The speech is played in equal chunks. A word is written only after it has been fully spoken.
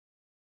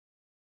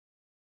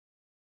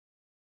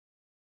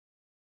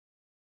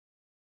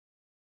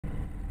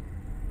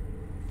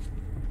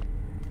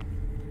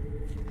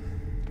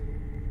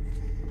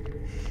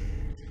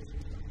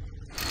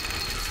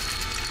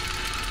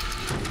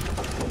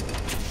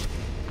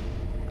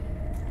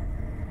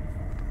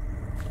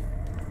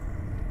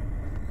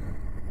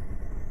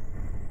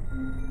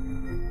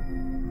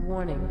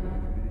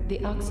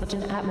The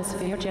oxygen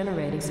atmosphere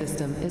generating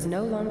system is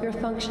no longer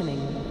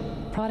functioning.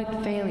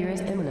 Product failure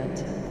is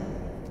imminent.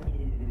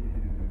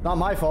 Not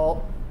my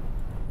fault.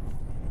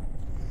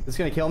 This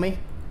gonna kill me?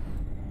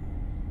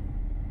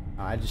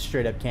 Oh, I just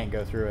straight up can't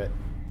go through it.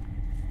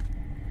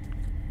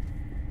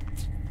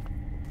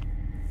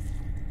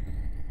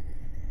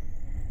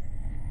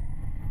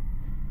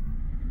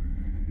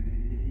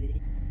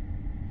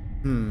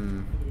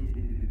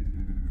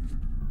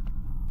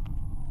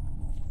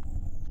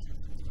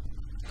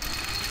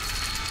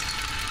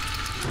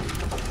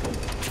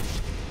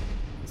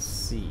 Let's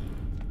see.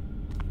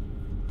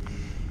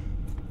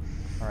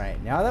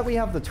 Alright, now that we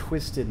have the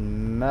twisted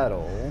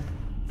metal,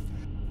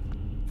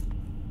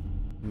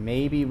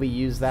 maybe we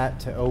use that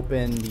to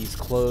open these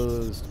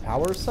closed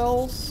power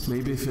cells?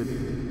 Maybe if it...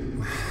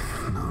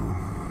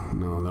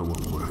 No, that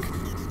won't work.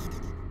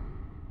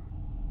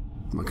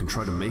 I can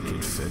try to make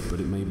it fit, but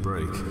it may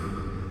break.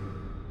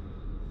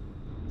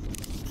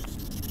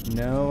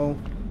 No.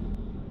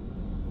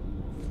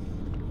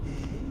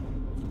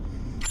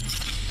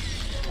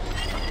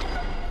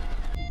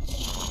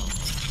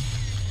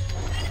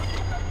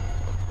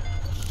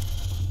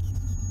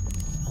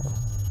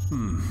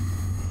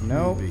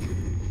 Nope. Maybe.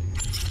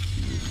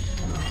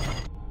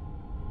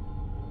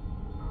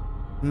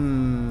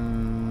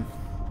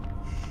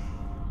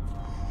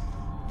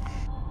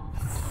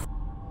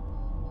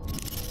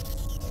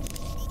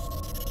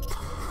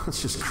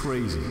 That's just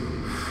crazy.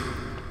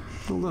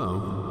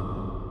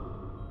 Although...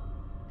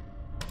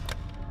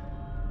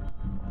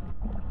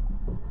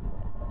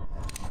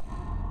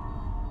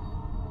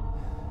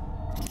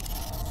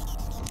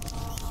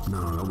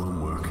 No, that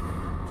won't work.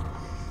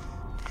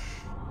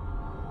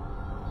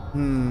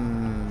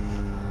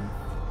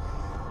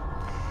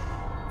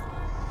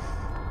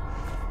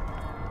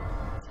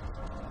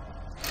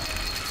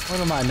 What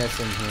am I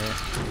missing here?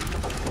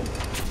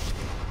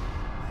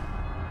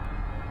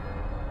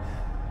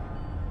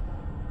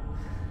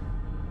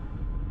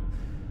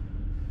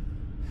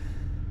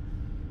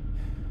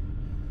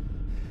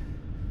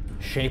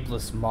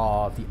 Shapeless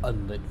maw of the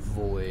unlit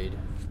void.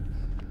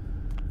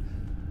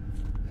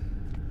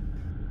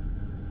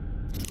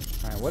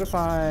 Alright, what if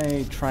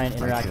I try and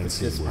interact with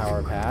this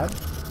power pad?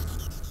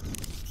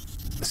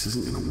 This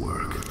isn't gonna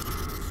work.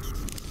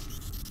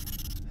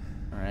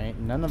 Alright,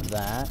 none of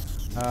that.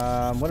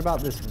 What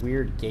about this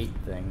weird gate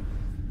thing?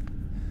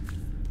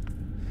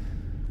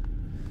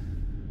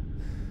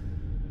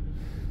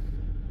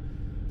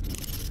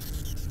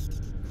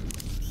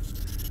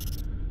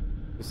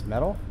 This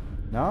metal?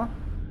 No?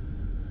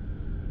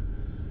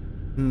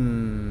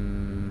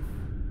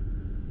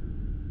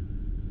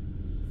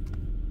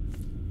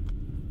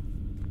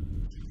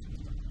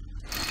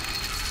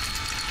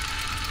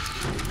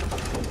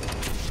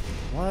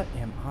 What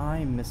am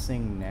I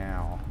missing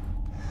now?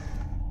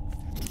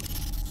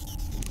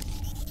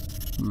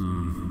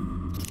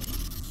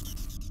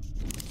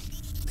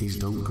 These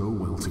don't go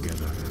well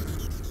together.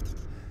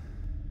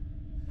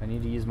 I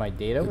need to use my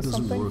data with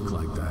something? It doesn't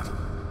work like that.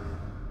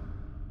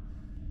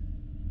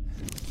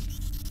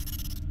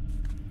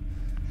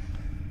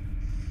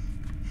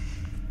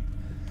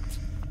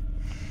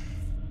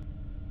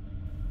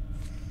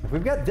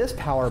 We've got this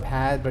power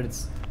pad, but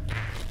it's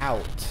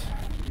out.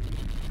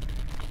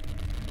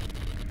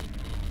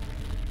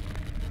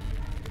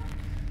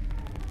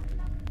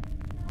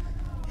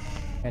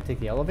 Can I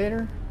take the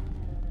elevator?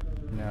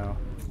 No.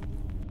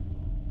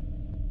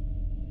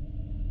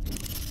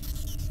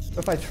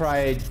 What if I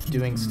tried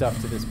doing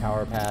stuff to this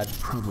power pad?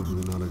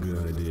 Probably not a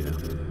good idea.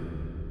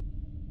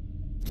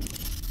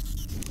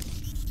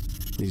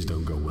 These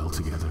don't go well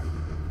together.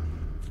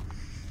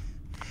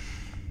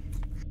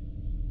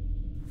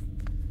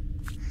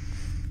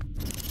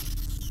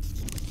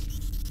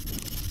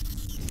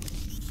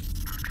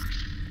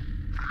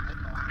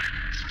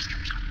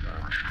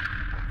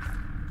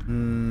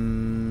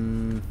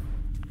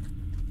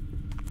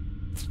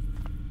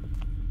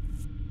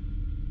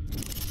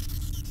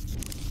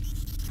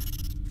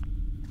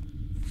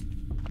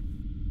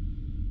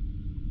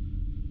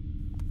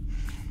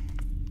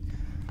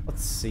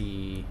 Let's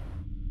see.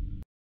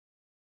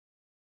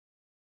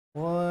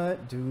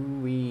 What do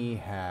we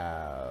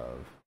have?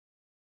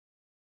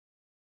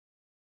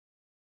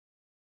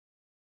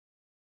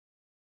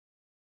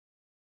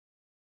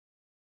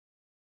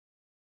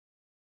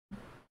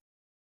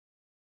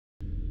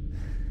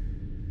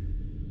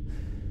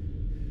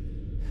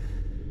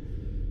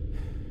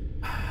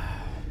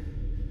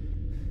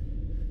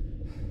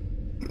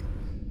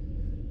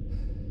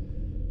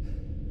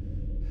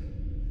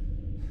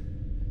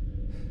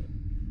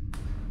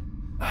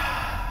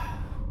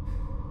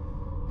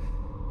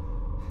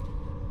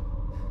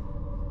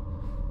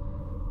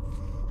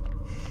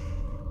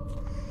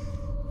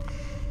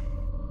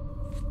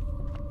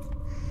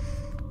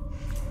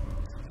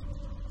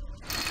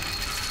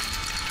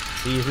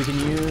 See if we can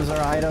use our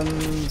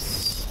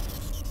items.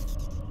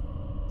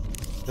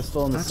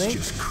 Pistol in the sink.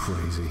 That's just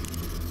crazy.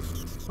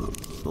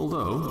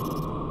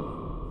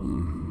 Although...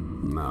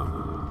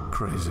 no.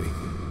 Crazy.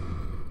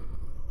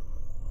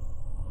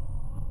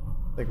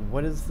 Like,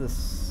 what is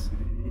this?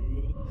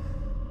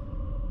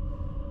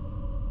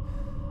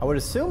 I would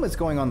assume it's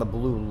going on the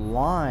blue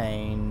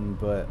line,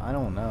 but I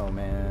don't know,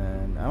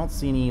 man. I don't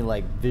see any,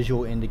 like,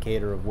 visual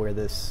indicator of where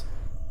this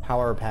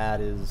power pad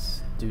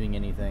is doing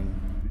anything.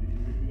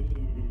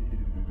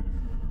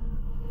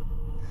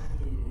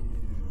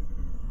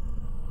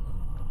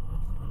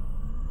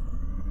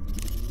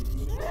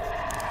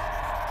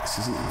 This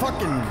isn't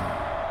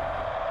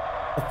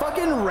The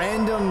fucking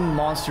random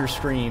monster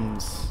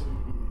screams.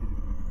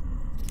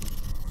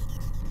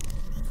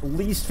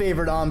 Least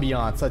favorite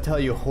ambiance, I tell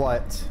you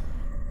what.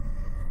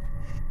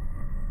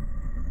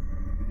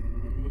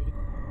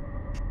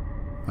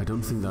 I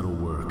don't think that'll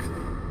work.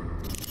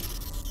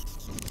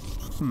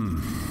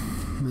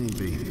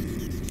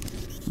 Maybe.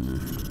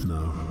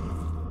 No.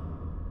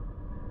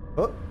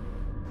 Oh.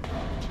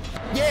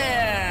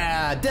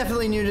 Yeah!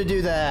 Definitely knew to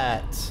do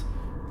that.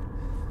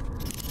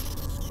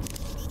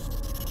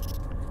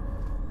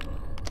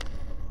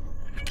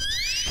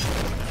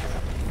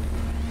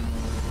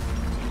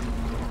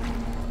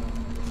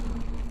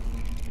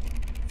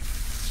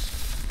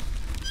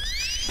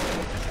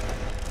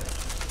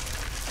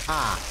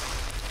 Ah.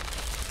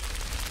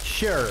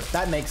 Sure,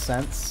 that makes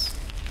sense.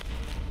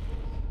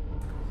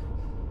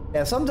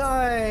 Yeah,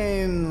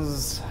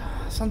 sometimes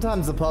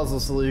the puzzle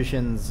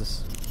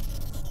solution's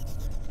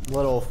a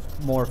little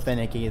more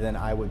finicky than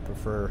I would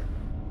prefer.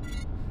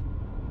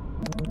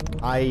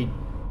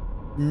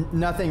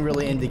 Nothing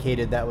really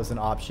indicated that was an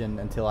option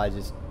until I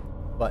just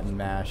button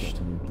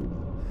mashed.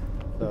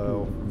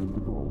 So,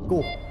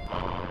 cool.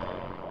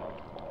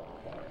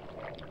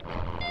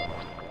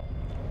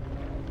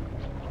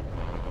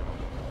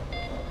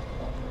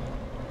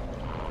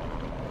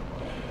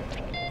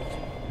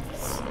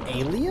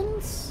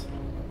 Aliens?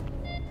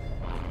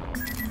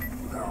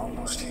 They're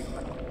almost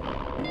human.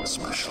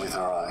 Especially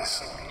their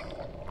eyes.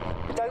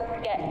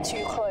 Don't get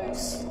too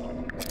close.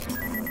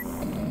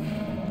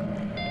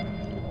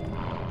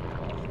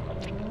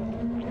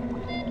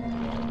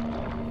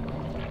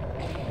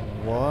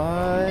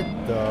 What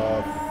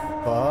the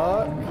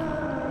fuck?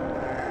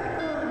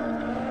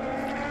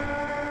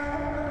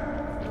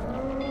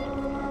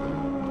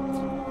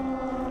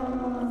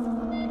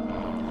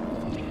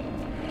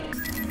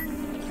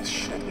 This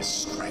shit is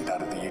straight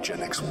out of the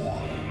eugenics war.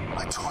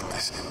 I taught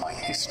this in my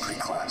history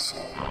class.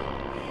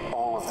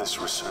 All of this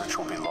research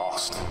will be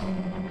lost.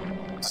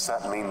 Does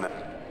that mean that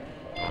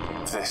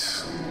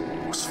this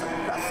was for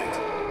nothing?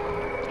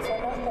 For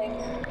nothing.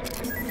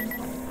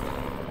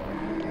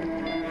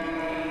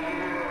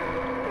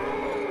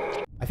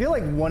 I feel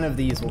like one of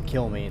these will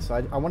kill me, so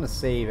I want to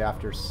save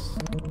after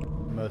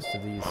most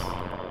of these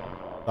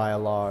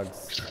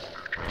dialogues.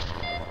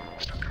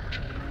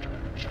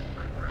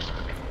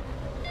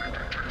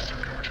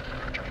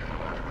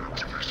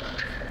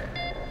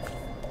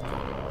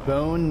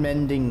 Bone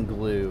mending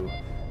glue.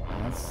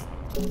 That's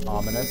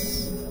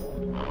ominous.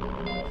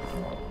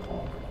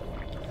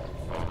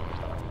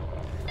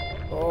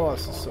 Oh,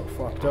 this is so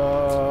fucked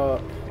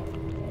up.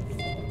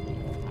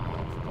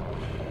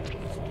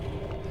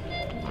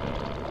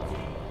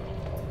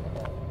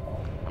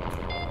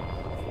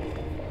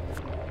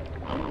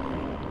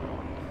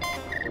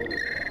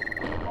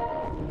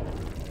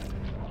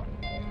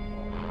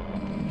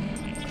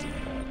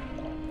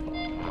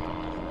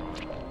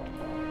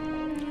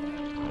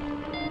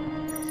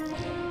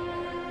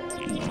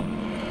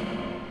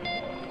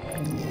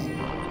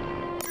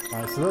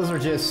 So those are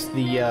just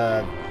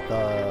the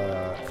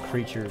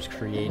creatures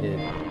created.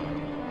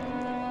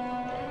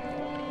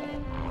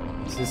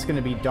 Is this gonna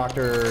be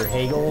Dr.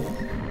 Hagel?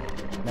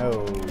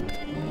 No.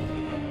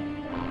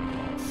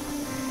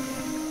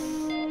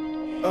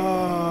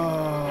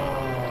 Oh.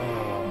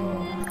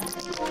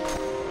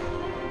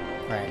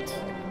 Right.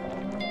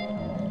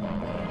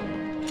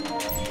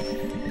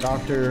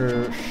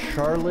 Dr.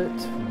 Charlotte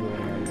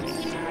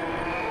Williams.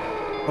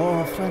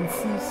 Oh,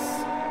 Francis.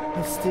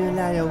 I still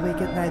lie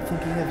awake at night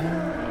thinking of you.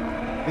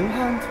 You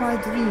haunt my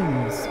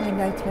dreams, my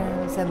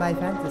nightmares, and my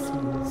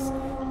fantasies.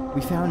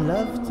 We found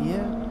love,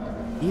 dear.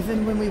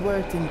 Even when we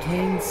worked in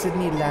Kane's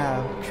Sydney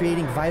lab,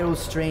 creating viral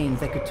strains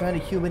that could turn a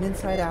human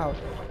inside out.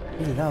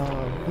 We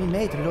loved, we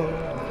made love.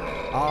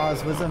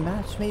 Ours was a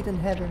match made in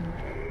heaven.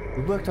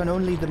 We worked on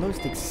only the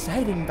most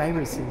exciting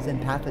viruses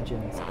and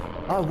pathogens.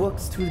 Our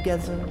works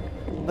together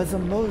was a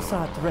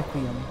Mozart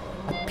requiem,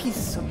 a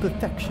piece of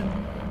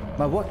perfection.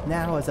 My work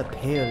now is a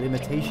pale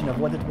imitation of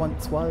what it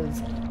once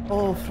was.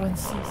 Oh,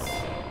 Francis.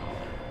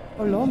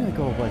 How long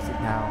ago was it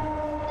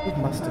now? It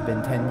must have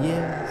been 10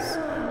 years.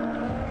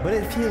 But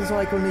it feels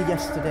like only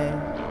yesterday.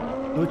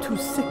 You were too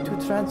sick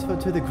to transfer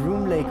to the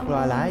Groom Lake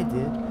while I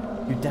did.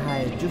 You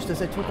died just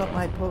as I took up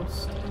my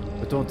post.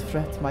 But don't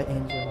fret, my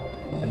angel.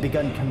 I've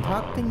begun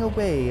concocting a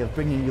way of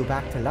bringing you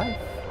back to life.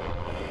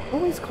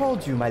 Always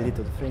called you my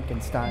little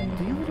Frankenstein,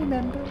 do you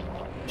remember?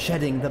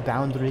 Shedding the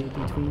boundary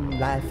between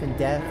life and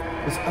death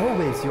was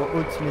always your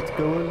ultimate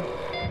goal.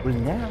 Well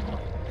now,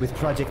 with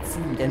Project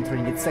Seed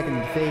entering its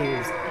second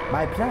phase,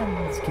 my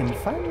plans can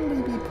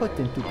finally be put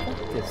into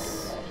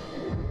practice.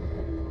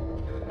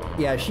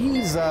 Yeah,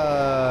 she's,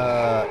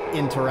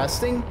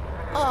 interesting.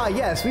 Ah,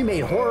 yes, we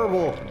made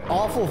horrible,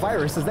 awful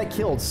viruses that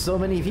killed so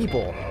many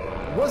people.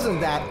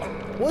 Wasn't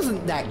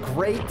that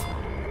great?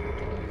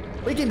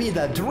 We can be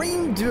the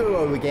dream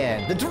duo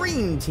again, the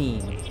dream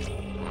team.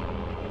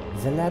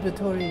 The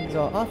laboratories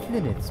are off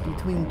limits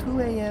between 2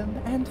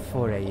 a.m. and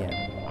 4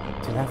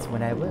 a.m. So that's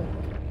when I work.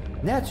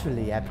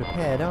 Naturally, I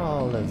prepared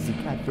all of the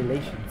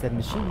calculations and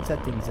machine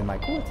settings in my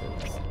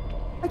quarters.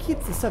 I keep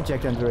the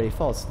subject under a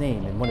false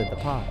name in one of the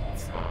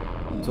pods.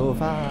 So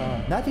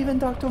far, not even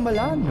Dr.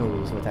 Milan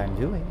knows what I'm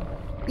doing.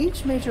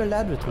 Each major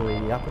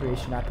laboratory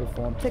operation I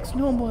perform takes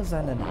no more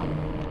than an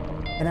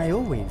hour. And I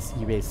always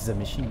erase the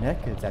machine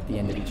records at the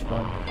end of each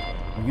one.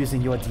 I'm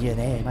using your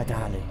DNA, my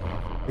darling.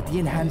 With the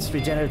enhanced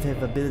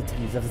regenerative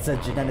abilities of the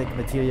genetic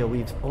material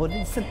we've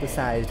already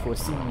synthesized for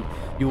seed,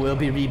 you will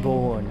be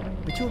reborn,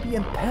 but you'll be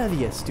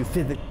impervious to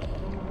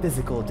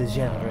physical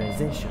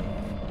degeneration,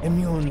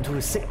 immune to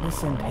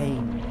sickness and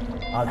pain.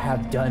 I'll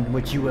have done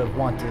what you have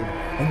wanted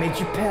and made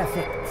you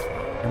perfect.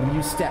 And when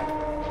you step,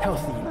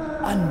 healthy,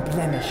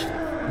 unblemished,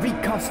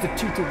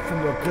 reconstituted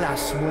from your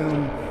glass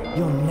womb,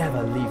 you'll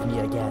never leave me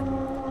again.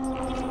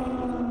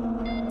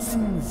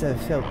 Things have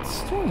felt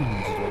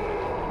strangely.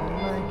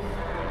 My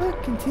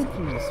work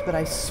continues, but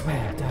I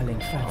swear, darling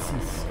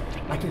Francis,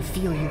 I can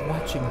feel you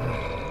watching me.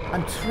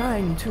 I'm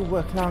trying to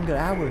work longer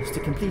hours to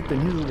complete the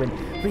new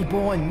and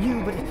reborn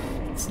you, but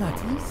it's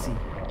not easy.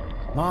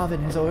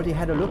 Marvin has already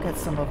had a look at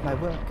some of my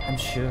work, I'm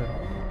sure,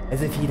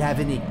 as if he'd have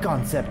any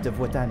concept of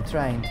what I'm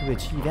trying to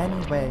achieve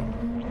anyway.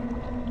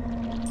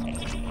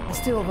 I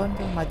still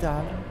wonder, my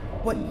darling,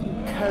 what you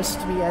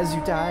cursed me as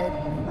you died.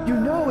 You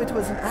know it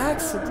was an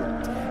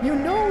accident. You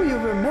know you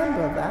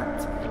remember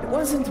that. It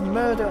wasn't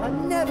murder. I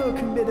never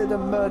committed a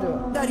murder.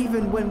 Not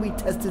even when we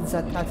tested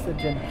that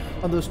pathogen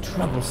on those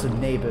troublesome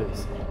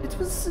neighbors. It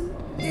was an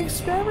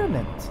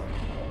experiment.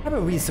 How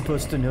are we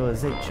supposed to know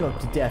as they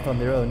choked to death on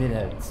their own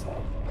innards?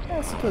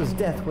 I suppose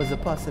death was a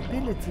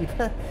possibility,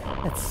 but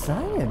that's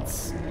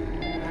science.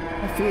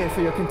 I fear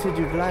for your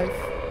continued life.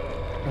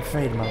 I'm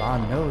afraid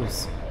Milan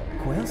knows.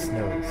 Who else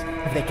knows?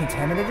 Have they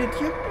contaminated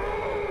you?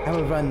 I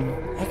will run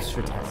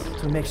extra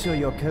tests to make sure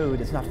your code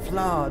is not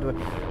flawed or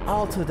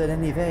altered in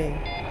any way.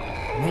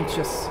 I'm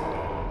anxious.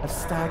 I've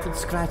started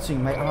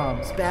scratching my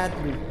arms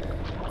badly.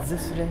 At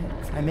this rate,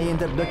 I may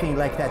end up looking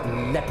like that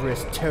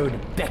leprous toad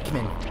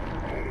Beckman.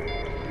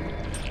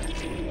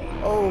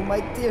 Oh, my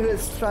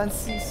dearest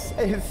Francis,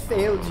 I have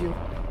failed you.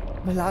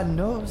 Milan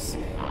knows.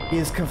 He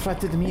has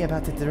confronted me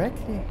about it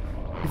directly.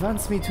 He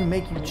wants me to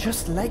make you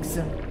just like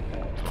them.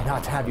 I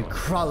cannot have you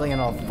crawling on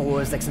all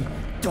fours like some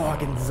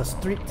dog in the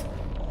street.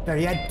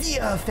 Very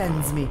idea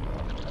offends me.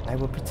 I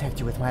will protect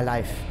you with my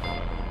life.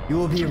 You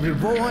will be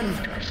reborn.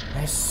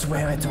 I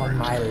swear it on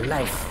my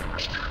life.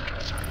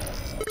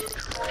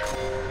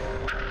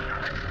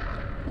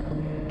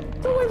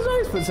 It's always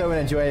nice when someone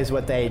enjoys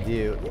what they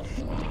do.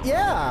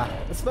 Yeah,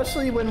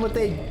 especially when what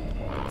they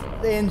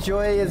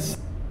enjoy is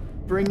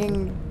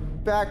bringing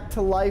back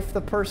to life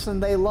the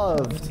person they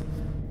loved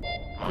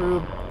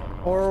through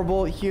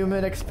horrible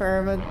human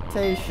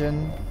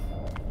experimentation.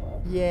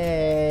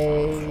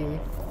 Yay.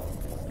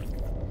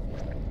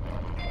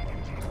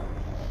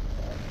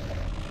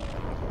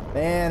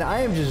 Man, I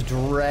am just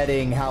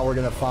dreading how we're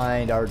gonna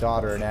find our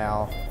daughter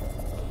now.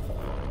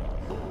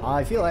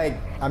 I feel like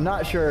I'm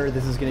not sure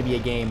this is gonna be a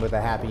game with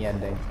a happy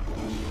ending.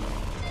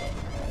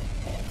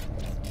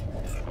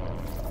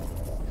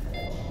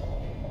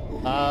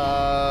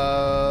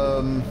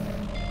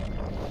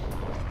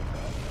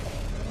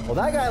 Well,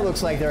 that guy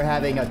looks like they're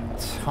having a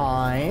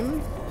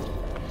time.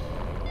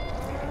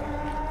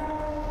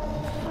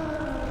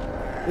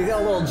 They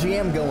got a little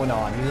jam going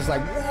on. He's just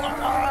like,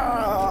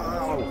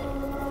 whoa!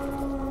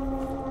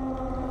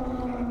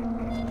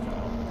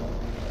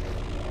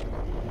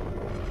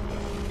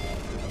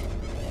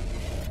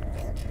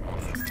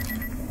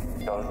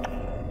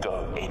 Don't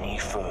go any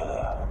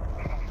further.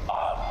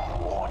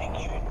 I'm warning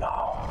you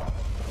now.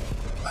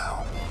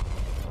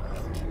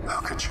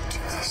 How could you do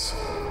this?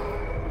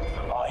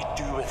 I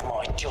do with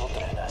my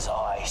children as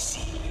I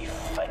see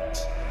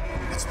fit.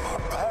 It's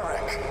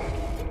barbaric.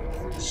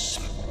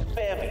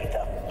 Spare me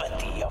the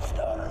pity of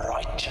the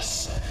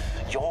righteous.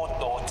 Your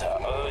daughter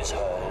owes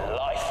her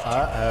life.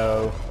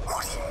 Uh-oh.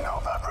 What do you know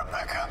about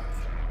Rebecca?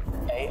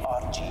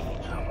 ARG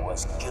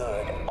was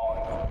good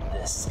on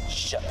this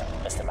ship,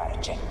 Mr.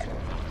 Marichek.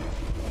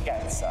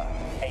 Cancer,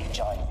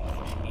 HIV,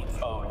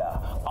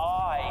 Ebola.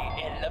 I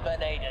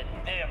eliminated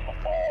them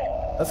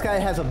all. This guy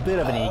has a bit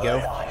of an ego.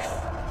 Her life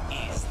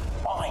is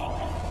mine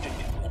to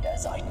do it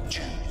as I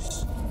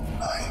choose.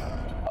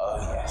 Oh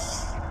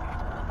yes,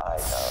 I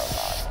know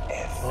about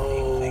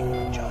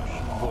everything,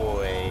 Johnny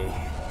boy.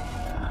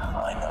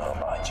 I know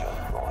about your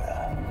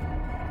daughter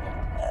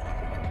and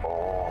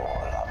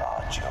all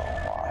about your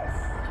wife.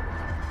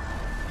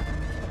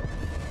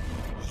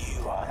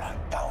 You are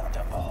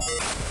accountable.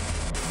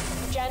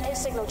 Jammed his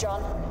signal,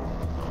 John.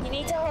 You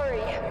need to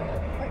hurry.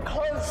 We're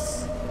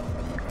close.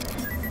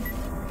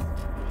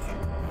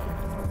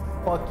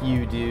 Fuck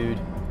you, dude.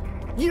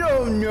 You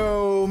don't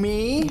know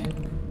me.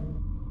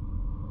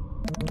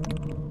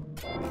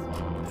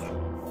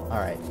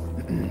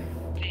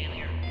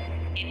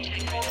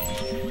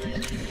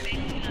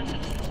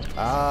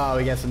 Oh,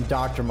 we got some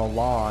Dr.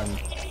 Milan.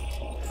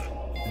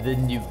 The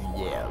new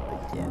year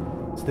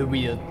begins. The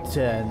wheel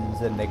turns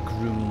and the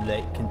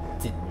groomlet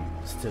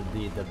continues to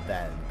lead the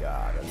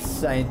vanguard of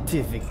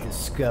scientific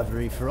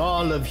discovery for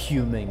all of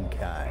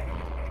humankind.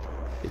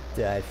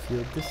 But I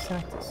feel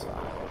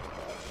dissatisfied.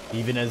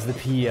 Even as the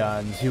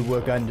peons who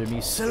work under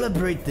me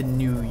celebrate the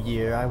new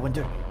year, I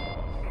wonder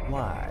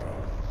why?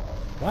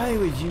 Why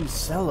would you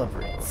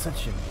celebrate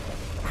such an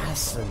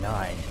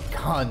asinine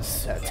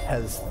concept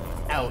as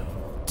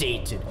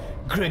outdated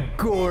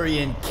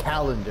Gregorian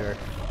calendar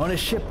on a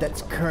ship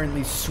that's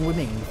currently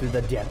swimming through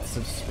the depths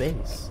of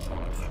space?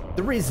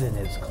 The reason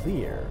is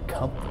clear: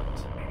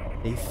 comfort.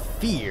 They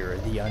fear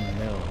the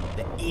unknown,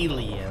 the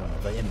alien,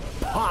 the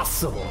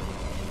impossible.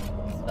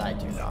 I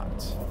do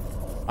not.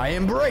 I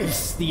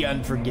embrace the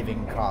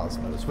unforgiving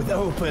cosmos with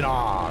open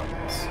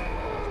arms.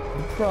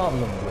 The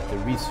problem with the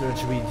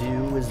research we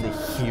do is the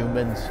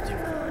humans do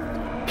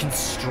it,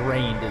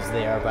 constrained as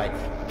they are by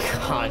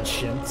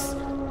conscience,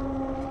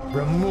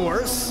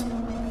 remorse,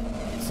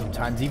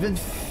 sometimes even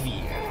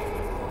fear.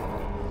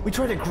 We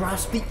try to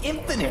grasp the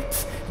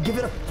infinite, give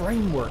it a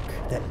framework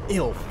that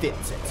ill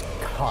fits its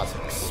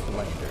cosmic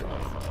splendor.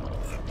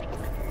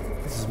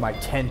 This is my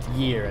 10th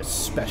year as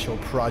Special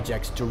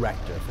Projects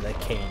Director for the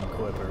Kane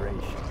Corporation.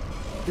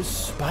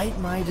 Despite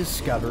my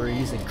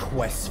discoveries and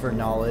quests for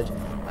knowledge,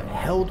 I'm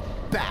held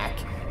back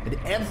at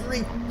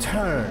every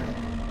turn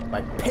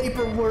by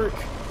paperwork,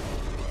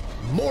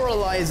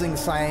 moralizing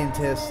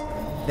scientists,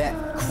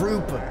 that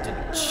group of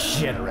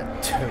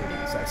degenerate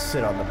toadies I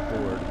sit on the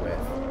board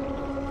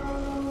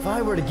with. If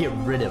I were to get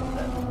rid of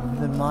them,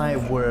 then my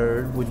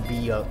word would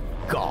be a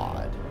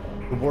god.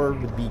 The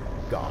word would be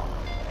God.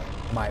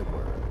 My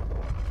word.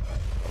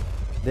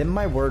 Then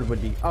my word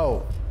would be,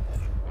 oh,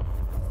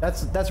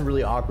 that's a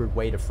really awkward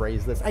way to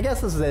phrase this. I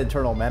guess this is an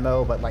internal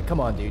memo, but like, come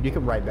on, dude, you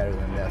can write better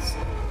than this.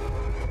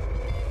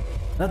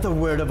 Not the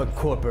word of a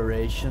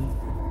corporation.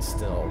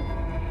 Still,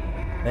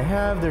 they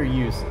have their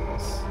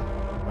uses.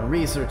 My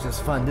research is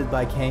funded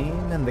by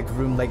Kane, and the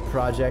Groom Lake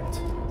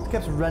Project is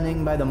kept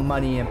running by the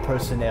money and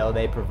personnel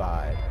they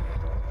provide.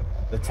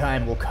 The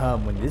time will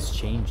come when this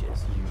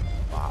changes, you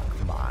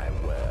mark my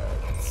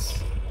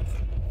words.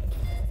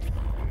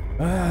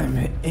 I'm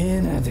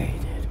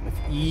inundated with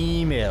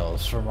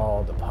emails from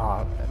all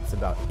departments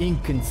about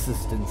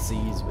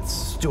inconsistencies with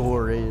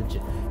storage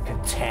and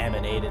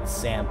contaminated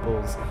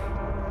samples.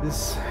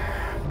 This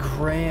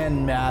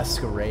grand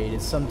masquerade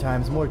is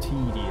sometimes more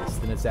tedious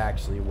than it's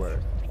actually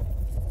worth.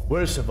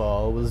 Worst of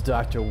all was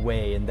Dr.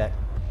 Wei and that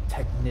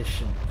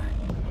technician.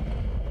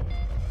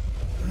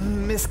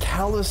 Miss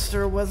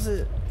Callister, was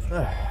it?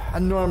 I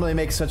normally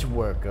make such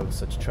work of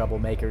such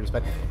troublemakers,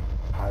 but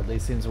hardly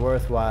seems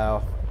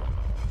worthwhile.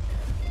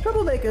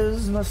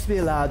 Troublemakers must be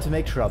allowed to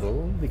make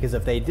trouble, because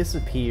if they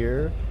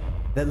disappear,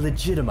 that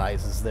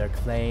legitimizes their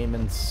claim,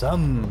 and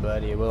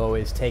somebody will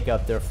always take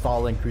up their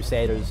fallen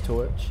crusader's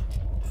torch.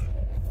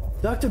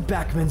 Dr.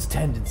 Backman's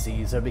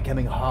tendencies are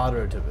becoming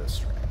harder to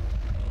restrain.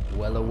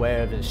 Well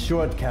aware of his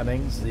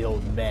shortcomings, the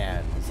old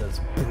man is as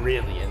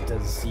brilliant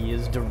as he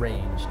is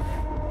deranged,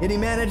 and he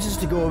manages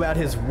to go about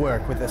his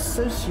work with a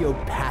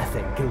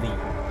sociopathic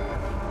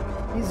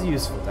glee. He's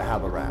useful to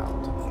have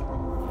around.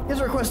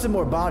 He's requested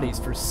more bodies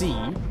for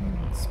seed,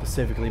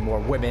 specifically more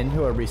women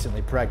who are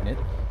recently pregnant.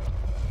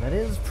 That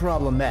is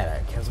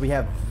problematic, as we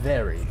have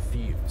very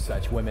few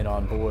such women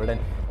on board, and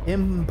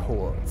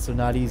imports are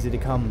not easy to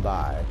come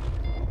by.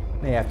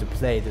 May have to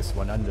play this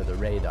one under the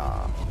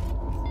radar.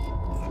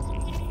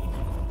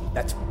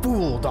 That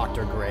fool,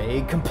 Dr.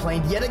 Gray,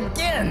 complained yet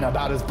again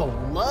about his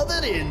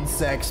beloved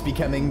insects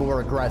becoming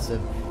more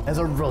aggressive as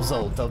a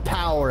result of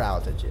power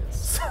outages.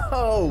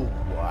 So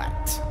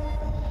what?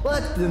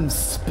 Let them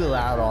spill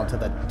out onto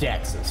the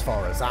decks as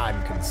far as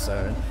I'm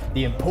concerned.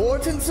 The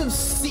importance of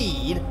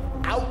seed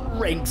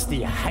outranks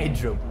the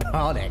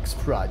hydroponics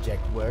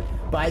project work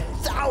by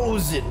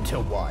 1,000 to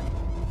 1.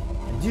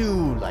 I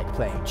do like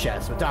playing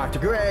chess with Dr.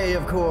 Gray,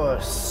 of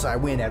course. I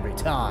win every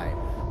time.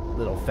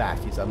 Little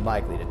fact he's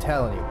unlikely to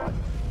tell anyone,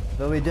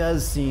 though he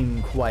does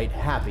seem quite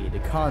happy to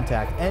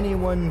contact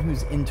anyone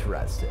who's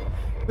interested,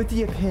 with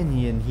the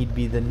opinion he'd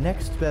be the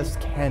next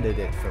best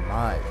candidate for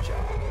my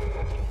job.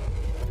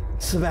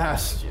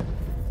 Sebastian,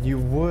 you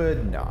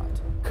would not,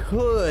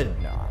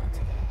 could not,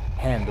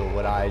 handle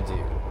what I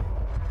do.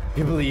 If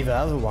you believe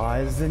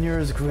otherwise, then you're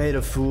as great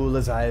a fool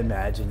as I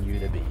imagine you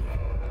to be.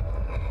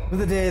 When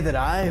the day that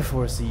I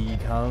foresee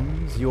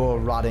comes, your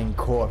rotting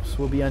corpse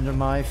will be under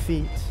my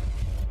feet.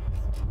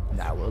 And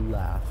I will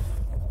laugh.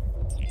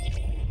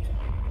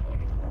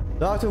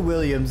 Dr.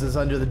 Williams is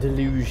under the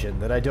delusion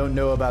that I don't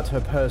know about her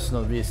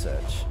personal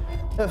research.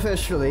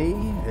 Officially,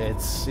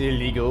 it's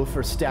illegal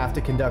for staff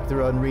to conduct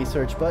their own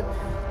research, but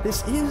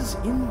this is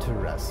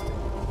interesting.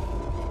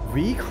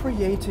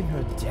 Recreating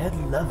her dead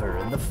lover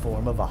in the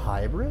form of a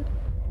hybrid?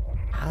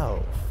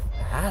 How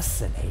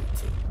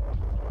fascinating.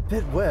 If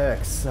it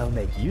works, I'll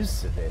make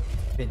use of it.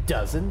 If it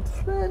doesn't,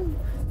 then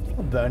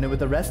I'll burn it with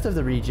the rest of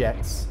the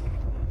rejects.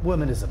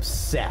 woman is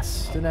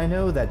obsessed, and I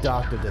know that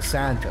Dr.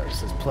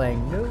 DeSantos is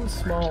playing no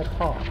small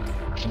part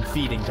in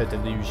feeding her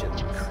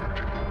delusions.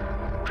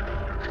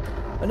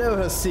 I know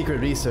her secret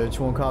research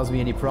won't cause me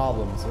any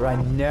problems, or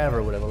I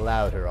never would have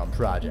allowed her on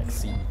Project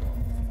C.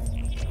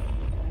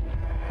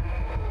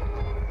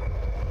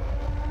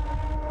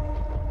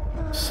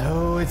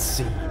 So it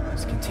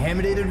seems,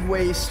 contaminated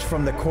waste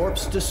from the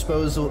corpse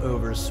disposal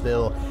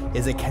overspill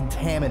is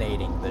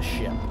contaminating the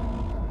ship,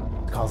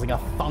 causing a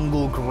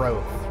fungal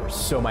growth, or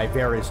so my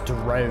various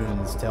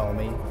drones tell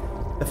me.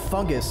 The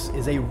fungus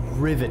is a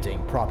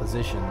riveting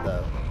proposition,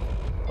 though.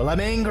 Well, I'm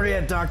angry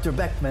at Dr.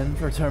 Beckman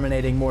for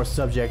terminating more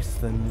subjects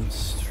than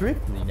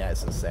strictly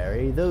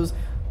necessary. Those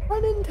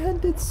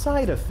unintended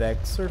side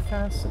effects are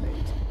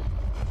fascinating.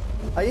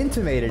 I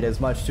intimated as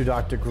much to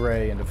Dr.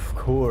 Gray, and of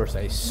course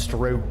I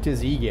stroked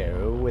his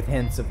ego with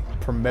hints of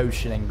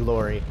promotion and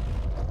glory.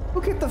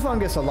 We'll keep the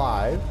fungus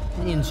alive.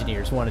 The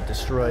engineers want it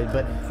destroyed,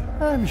 but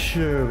I'm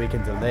sure we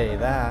can delay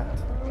that.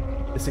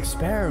 This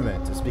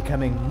experiment is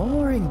becoming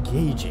more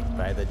engaging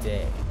by the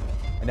day,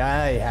 and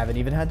I haven't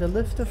even had to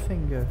lift a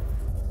finger.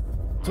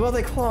 So while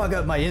they clog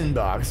up my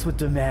inbox with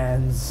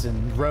demands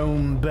and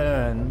Rome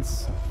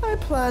burns, I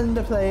plan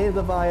to play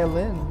the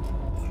violin.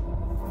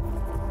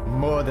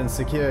 More than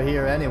secure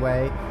here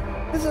anyway.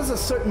 This has a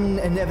certain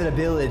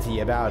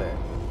inevitability about it.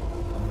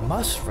 I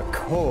must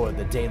record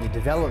the daily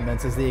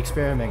developments as the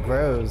experiment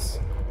grows.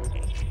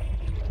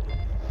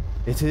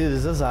 It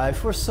is as I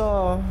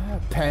foresaw.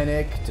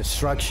 Panic,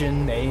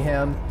 destruction,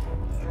 mayhem,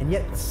 and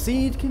yet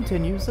Seed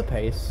continues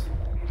apace.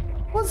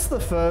 Once the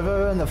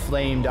fervor and the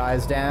flame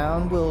dies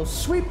down, we'll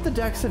sweep the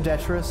decks of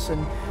Detritus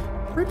and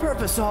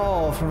repurpose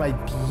all for my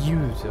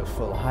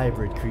beautiful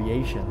hybrid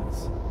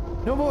creations.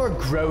 No more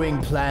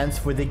growing plants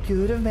for the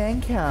good of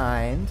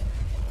mankind.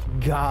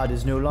 God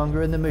is no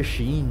longer in the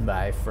machine,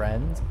 my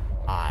friend.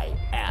 I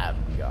am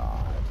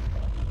God.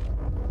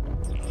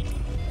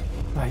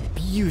 My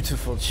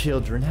beautiful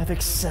children have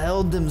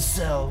excelled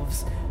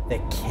themselves.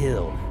 They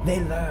kill, they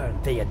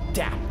learn, they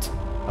adapt.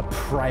 A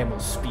primal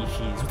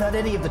species without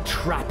any of the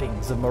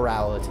trappings of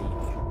morality.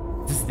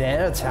 It's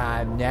their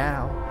time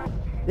now.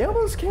 They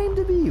almost came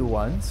to be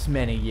once,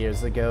 many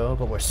years ago,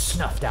 but were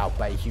snuffed out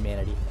by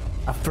humanity,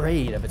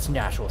 afraid of its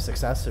natural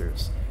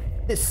successors.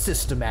 This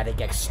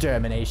systematic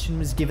extermination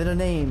was given a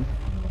name,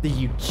 the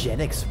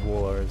Eugenics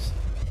Wars.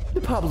 The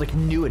public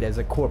knew it as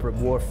a corporate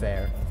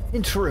warfare.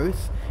 In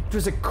truth, it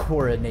was a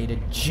coordinated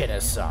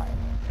genocide.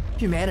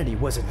 Humanity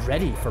wasn't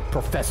ready for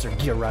Professor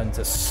Girun's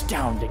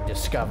astounding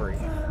discovery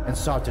and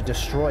sought to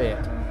destroy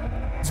it.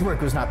 His work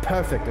was not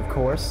perfect, of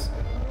course.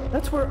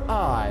 That's where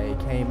I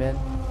came in.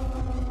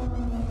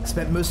 I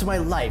spent most of my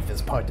life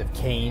as part of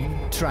Kane,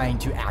 trying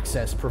to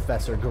access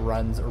Professor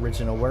Girun's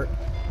original work.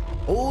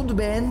 Old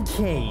Man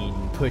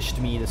Kane pushed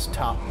me to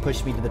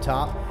the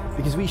top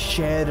because we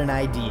shared an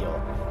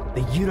ideal,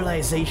 the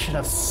utilization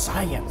of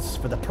science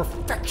for the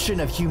perfection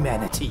of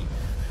humanity.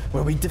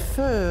 Where we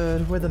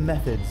deferred were the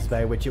methods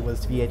by which it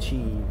was to be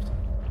achieved.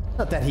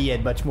 Not that he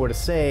had much more to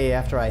say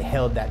after I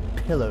held that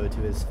pillow to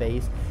his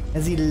face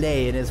as he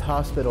lay in his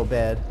hospital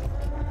bed.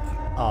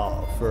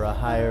 All for a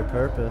higher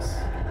purpose.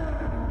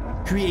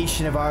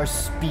 Creation of our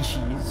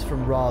species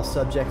from raw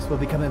subjects will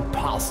become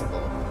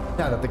impossible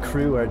now that the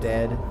crew are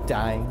dead,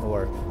 dying,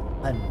 or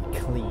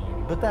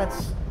unclean, but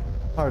that's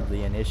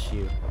hardly an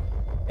issue.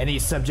 Any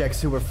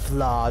subjects who were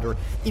flawed or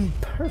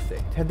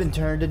imperfect have been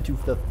turned into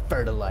the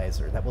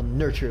fertilizer that will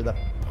nurture the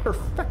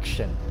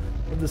perfection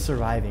of the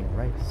surviving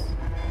race.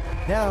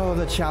 Now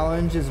the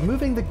challenge is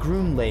moving the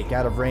Groom Lake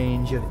out of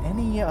range of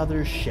any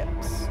other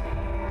ships.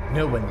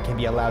 No one can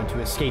be allowed to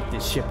escape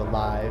this ship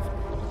alive.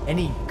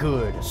 Any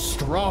good,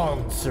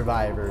 strong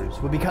survivors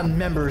will become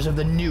members of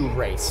the new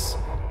race.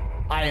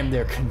 I am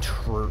their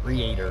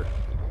creator.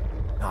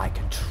 I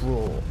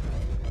control.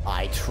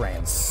 I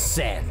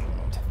transcend.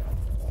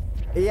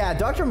 Yeah,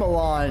 Dr.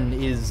 Milan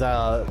is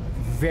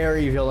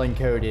very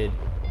villain-coded.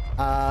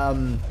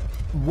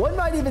 One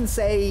might even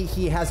say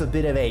he has a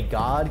bit of a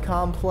god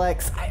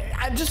complex.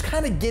 I'm just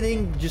kind of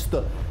getting just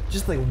the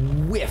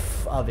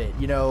whiff of it,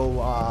 you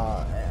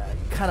know.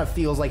 Kind of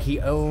feels like he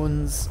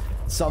owns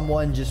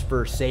someone just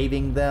for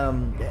saving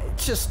them.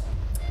 Just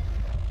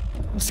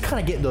kind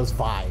of getting those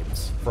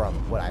vibes from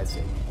what I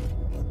see.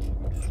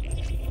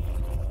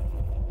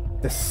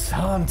 The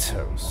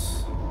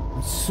Santos.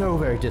 I'm so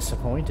very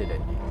disappointed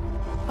in you.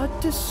 A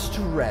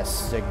distress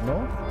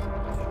signal?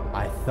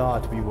 I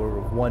thought we were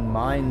of one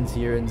mind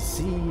here in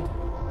Seed.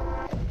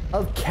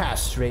 I'll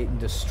castrate and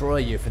destroy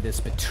you for this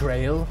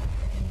betrayal.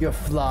 Your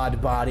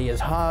flawed body is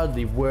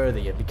hardly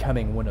worthy of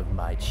becoming one of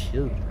my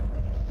children.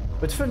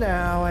 But for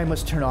now, I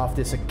must turn off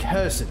this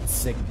accursed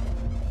signal.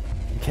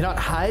 You cannot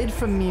hide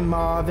from me,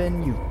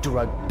 Marvin, you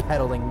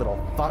drug-peddling little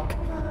fuck.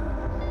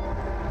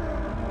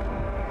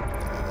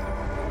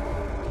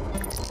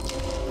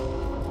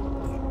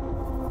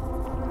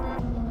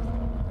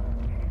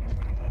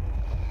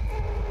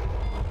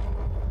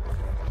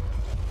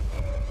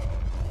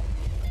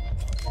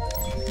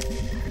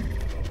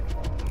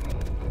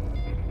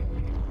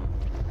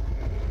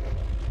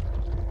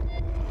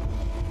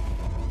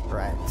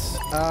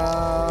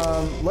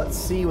 let's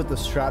see what the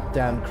strapped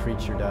down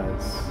creature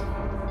does.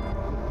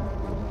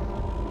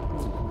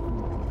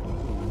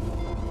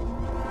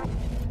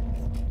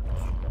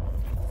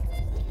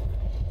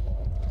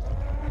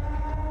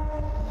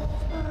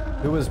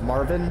 Who was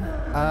Marvin?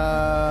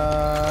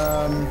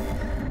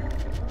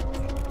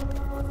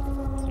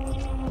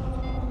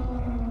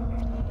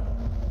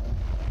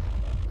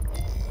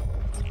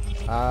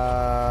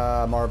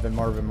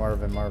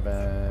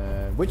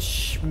 Marvin.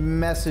 Which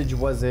message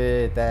was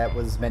it that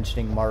was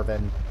mentioning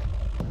Marvin?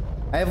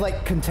 I have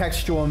like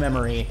contextual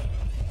memory.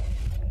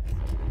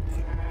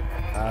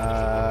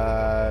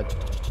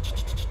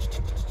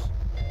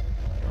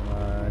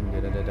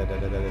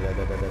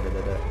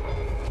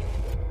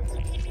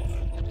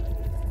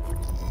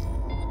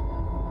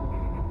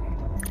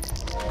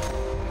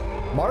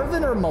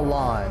 Marvin or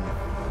Milan?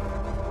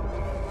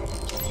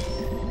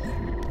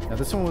 Now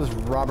this one was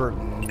Robert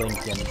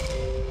Lincoln.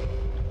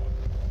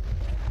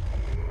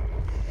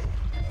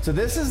 So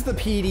this is the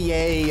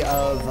PDA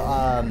of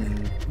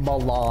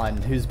Milan,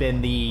 who's been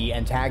the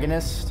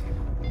antagonist.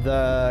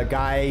 The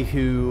guy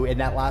who, in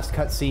that last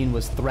cutscene,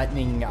 was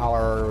threatening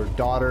our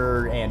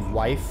daughter and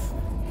wife.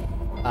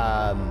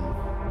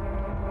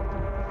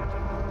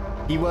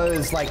 He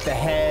was like the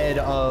head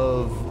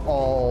of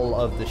all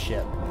of the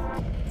ship.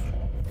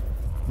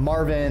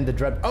 Marvin, the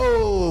drug...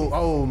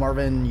 Oh,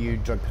 Marvin, you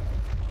drug...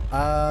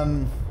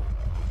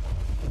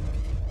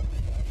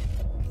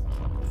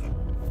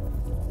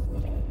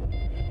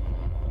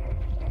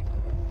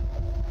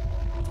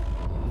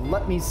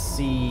 Let me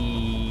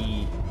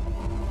see...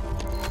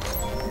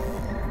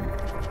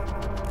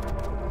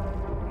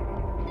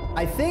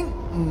 I think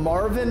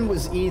Marvin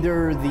was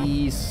either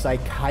the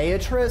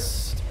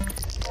psychiatrist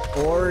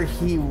or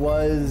he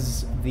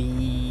was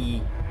the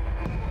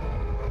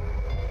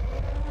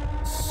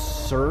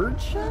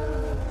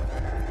surgeon?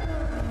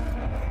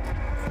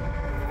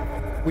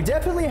 We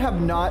definitely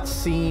have not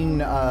seen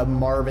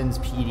Marvin's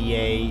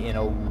PDA in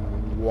a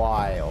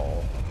while.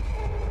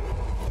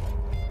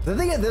 I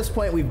think at this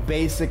point we've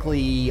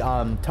basically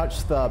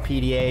touched the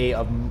PDA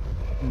of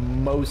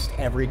most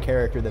every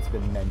character that's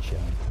been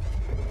mentioned.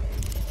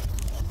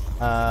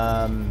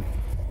 I'm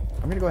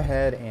gonna go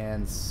ahead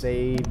and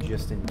save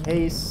just in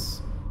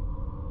case.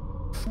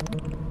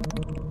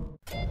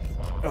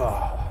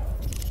 Ugh.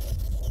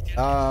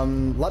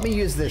 Let me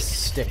use this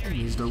stick.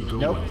 These don't go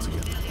Nope. well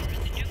together.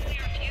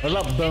 What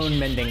about bone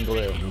mending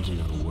glue? I don't think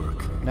that'll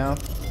work. No?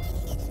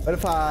 What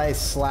if I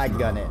slag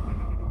gun it?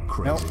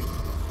 Crazy. Nope.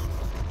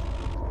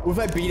 What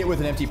if I beat it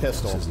with an empty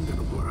pistol? This isn't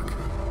gonna work.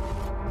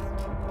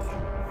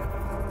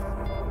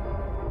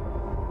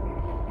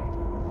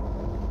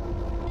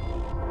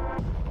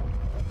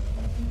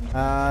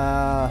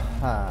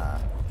 Uh-huh.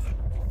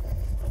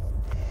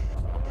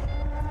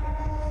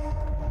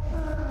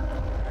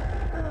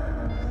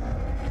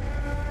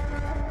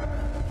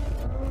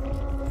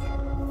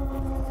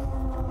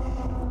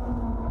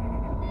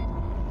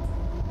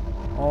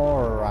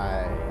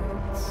 Alright.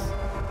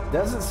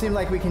 Doesn't seem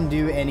like we can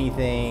do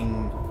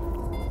anything.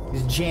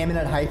 Just jamming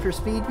at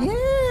hyperspeed?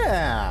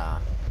 Yeah!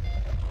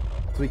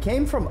 So we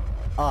came from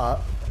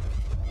up.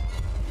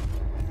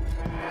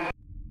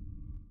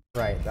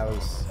 Right, that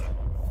was...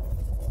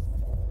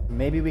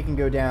 Maybe we can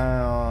go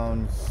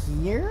down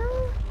here?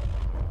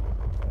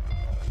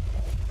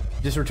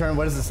 Just return,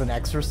 what is this, an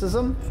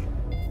exorcism?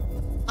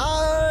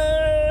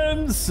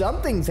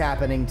 Something's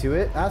happening to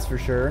it, that's for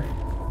sure.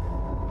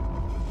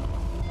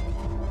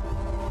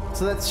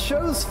 So that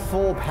shows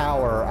full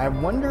power. I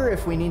wonder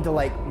if we need to,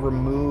 like,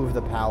 remove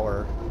the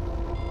power.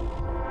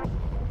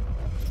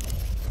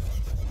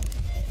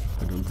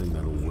 I don't think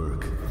that'll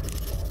work.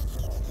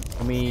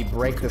 Can we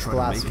break this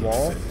glass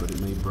wall? But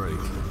it may break.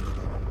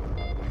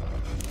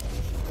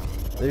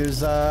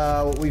 There's,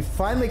 we've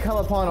finally come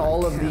upon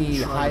all of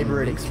the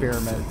hybrid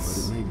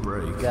experiments But it may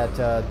break.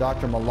 that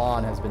Dr.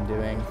 Milan has been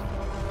doing.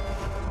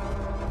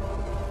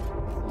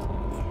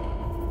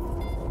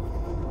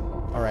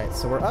 Alright,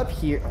 so we're up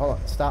here. Hold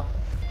on, stop.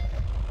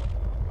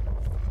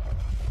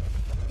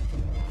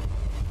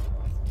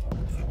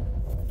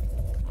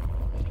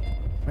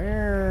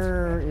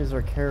 Where is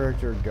our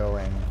character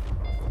going?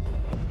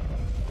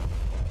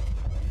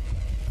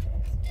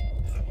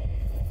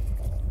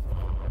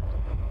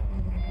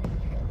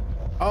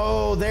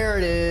 Oh, there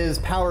it is.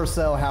 Power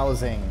cell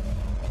housing.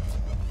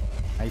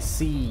 I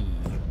see.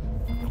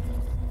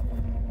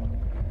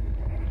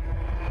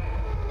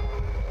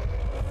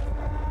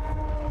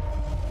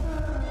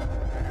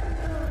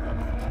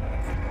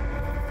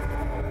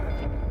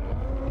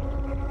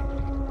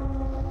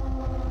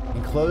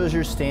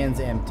 Enclosure stands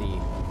empty.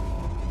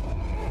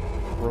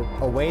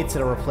 Awaits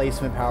at a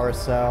replacement power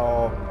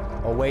cell.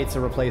 Awaits a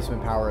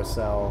replacement power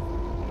cell.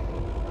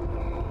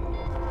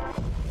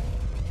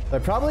 So I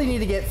probably need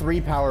to get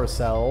 3 power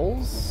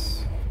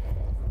cells.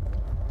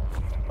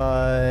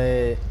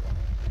 But...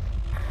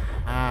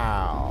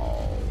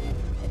 how?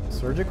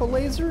 Surgical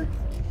laser?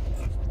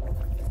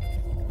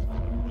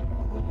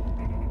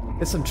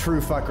 It's some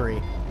true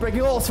fuckery.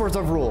 Breaking all sorts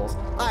of rules.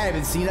 I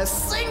haven't seen a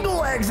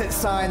single exit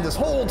sign this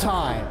whole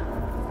time.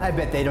 I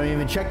bet they don't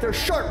even check their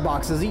sharp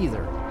boxes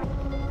either.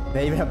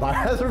 They even have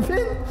biohazard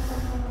bin?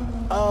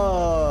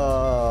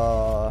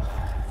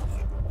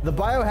 The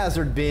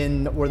biohazard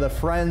bin were the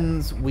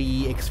friends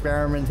we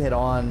experimented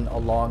on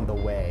along the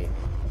way.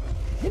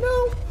 You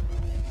know?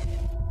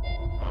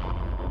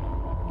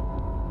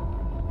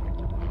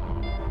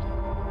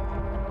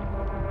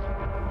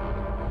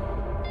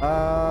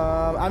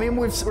 I mean,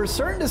 we're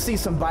starting to see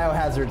some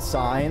biohazard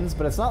signs,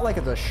 but it's not like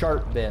it's a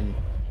sharp bin.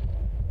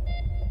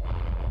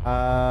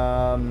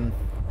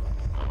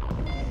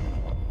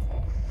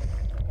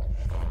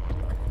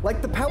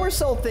 Like the power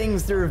cell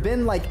things, there have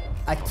been like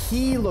a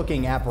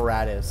key-looking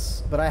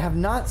apparatus, but I have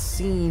not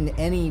seen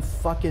any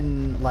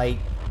fucking like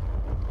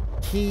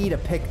key to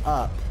pick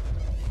up.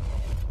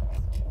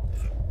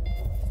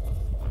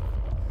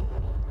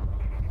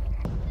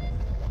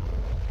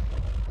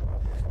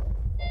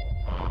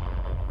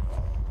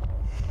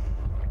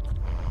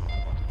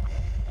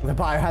 The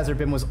biohazard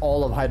bin was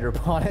all of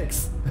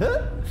hydroponics.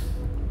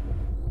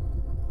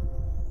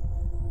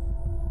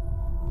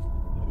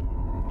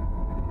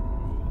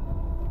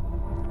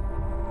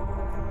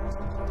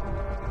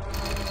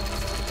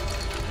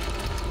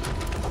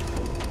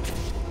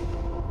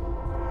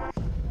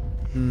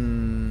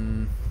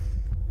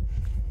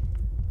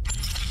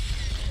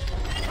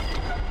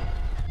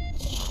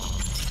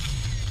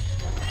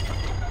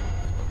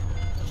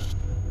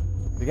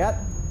 We got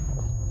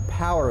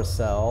power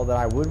cell that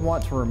I would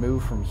want to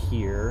remove from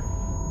here.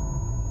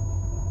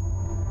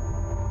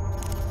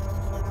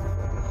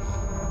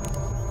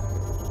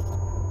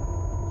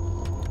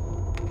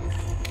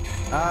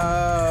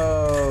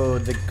 Oh,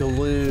 the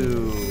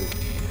glue.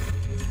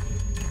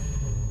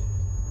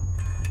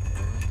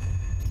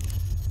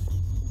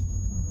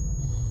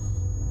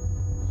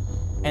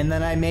 And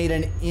then I made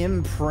an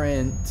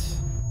imprint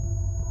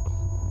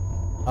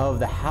of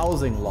the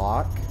housing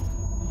lock.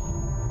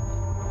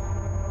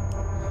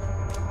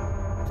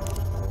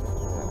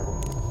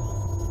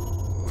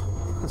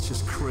 That's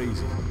just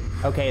crazy.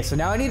 Okay, so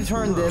now I need to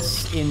turn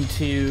this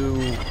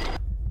into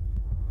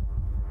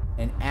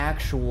an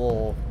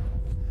actual...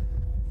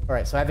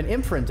 Alright, so I have an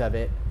imprint of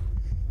it.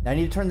 Now I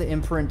need to turn the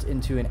imprint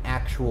into an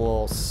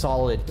actual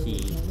solid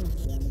key.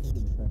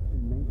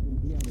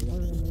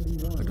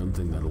 I don't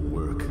think that'll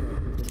work.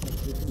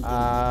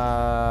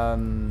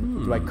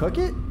 Do I cook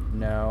it?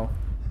 No.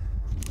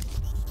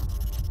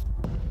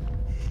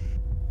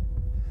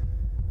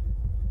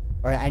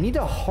 Alright, I need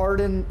to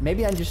harden...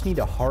 Maybe I just need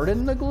to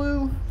harden the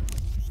glue?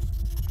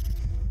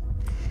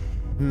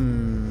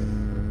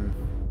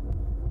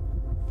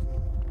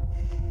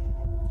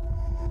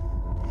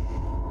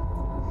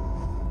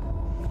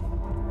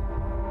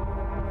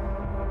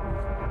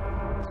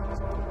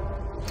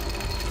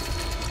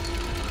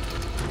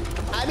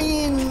 I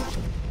mean...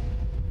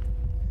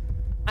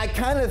 I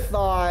kind of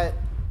thought...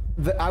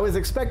 I was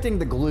expecting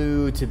the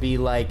glue to be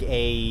like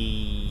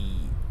a...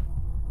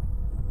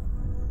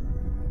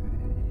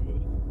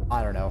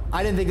 I don't know.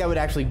 I didn't think that would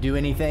actually do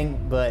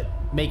anything, but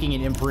making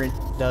an imprint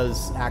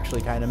does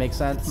actually kind of make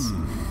sense.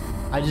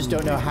 I just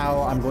don't know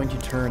how I'm going to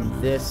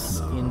turn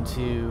this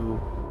into...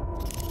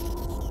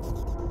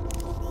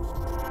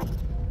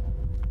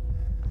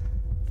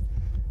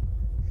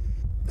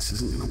 This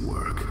isn't gonna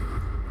work.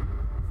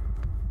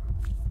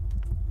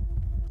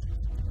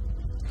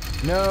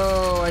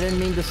 No, I didn't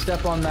mean to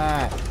step on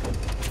that.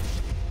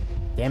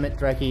 Damn it,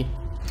 Dreki.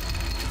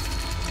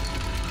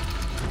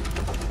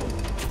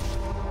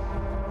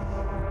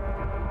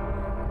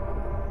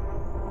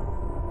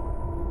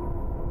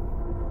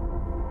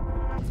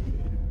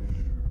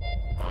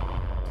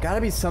 Gotta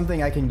be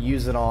something I can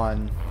use it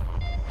on.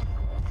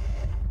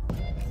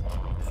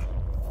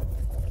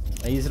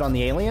 I use it on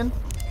the alien?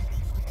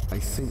 I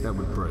think that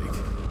would break.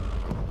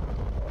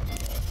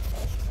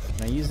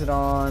 Can I use it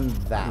on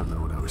that? I don't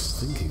know what I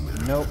was thinking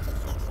there. Nope.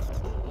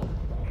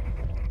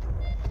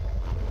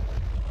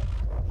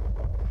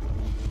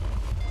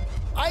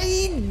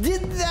 I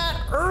did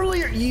that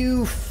earlier.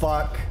 You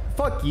fuck.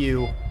 Fuck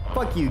you.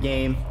 Fuck you,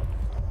 game.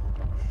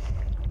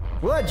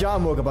 Well, glad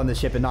John woke up on the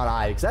ship and not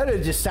I, because I would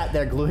have just sat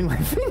there gluing my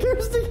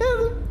fingers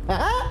together.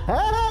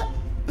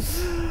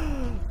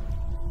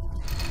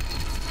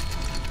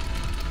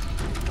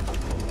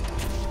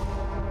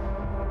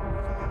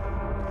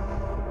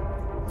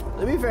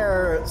 To be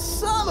fair,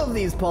 some of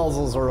these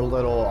puzzles are a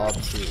little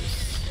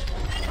obtuse.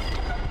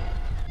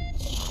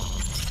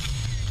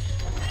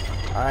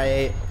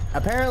 Alright,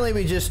 apparently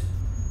we just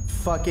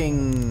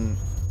fucking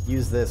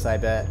use this, I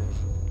bet.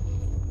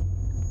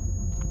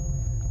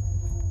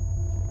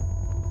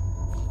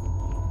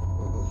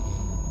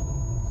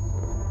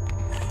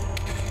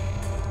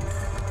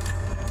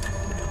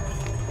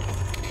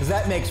 Because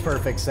that makes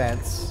perfect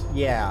sense.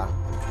 Yeah.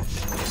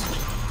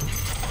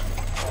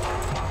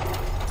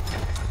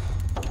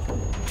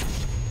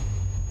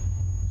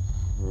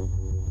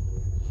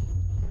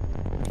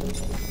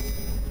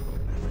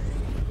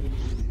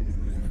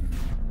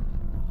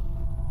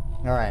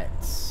 All right.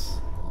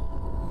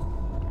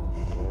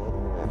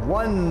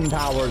 One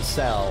power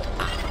cell.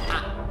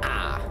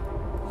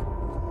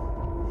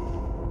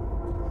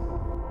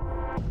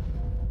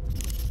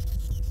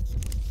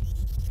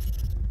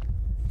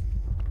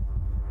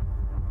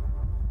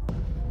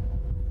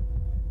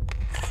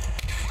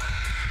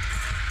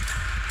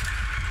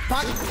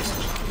 Fuck!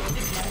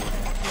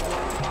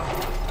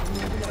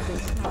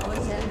 This power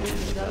cell will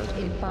result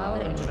in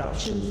power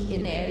interruptions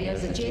in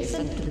areas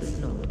adjacent to this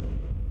node.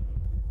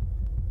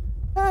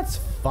 That's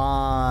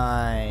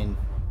fine.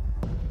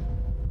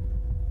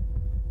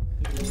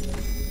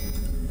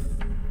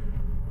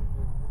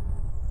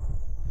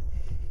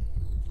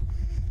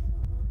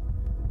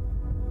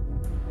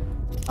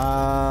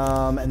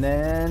 And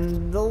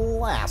then the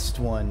last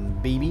one,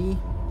 baby.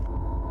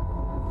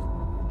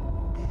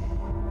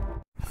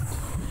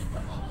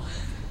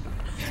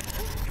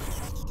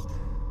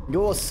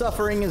 Your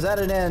suffering is at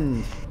an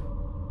end.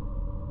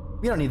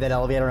 We don't need that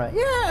elevator, right?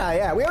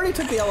 Yeah, we already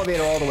took the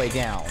elevator all the way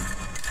down.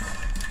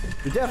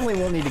 We definitely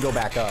won't need to go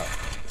back up.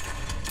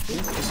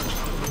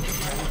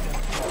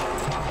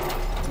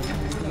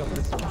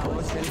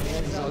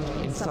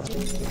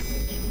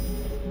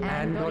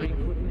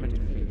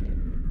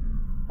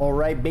 All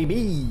right,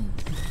 baby.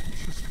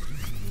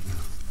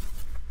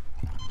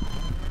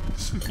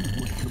 So you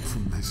can wake up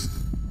from this.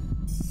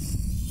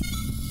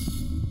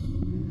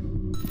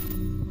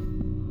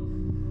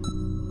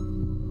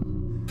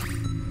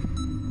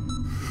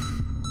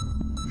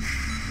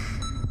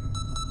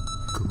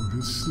 Go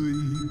to sleep.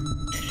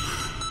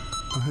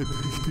 My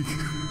baby.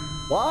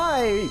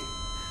 Why?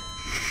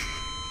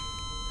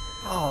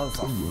 Oh,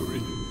 Don't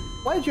worry.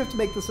 why did you have to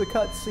make this a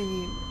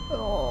cutscene?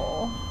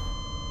 Oh.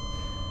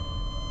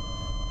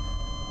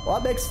 Well,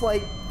 that makes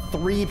like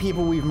 3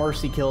 people we've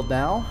mercy killed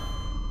now.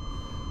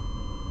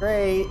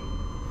 Great.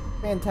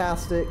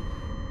 Fantastic.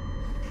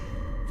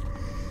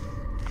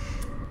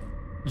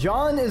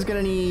 John is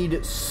gonna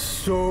need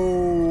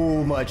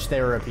so much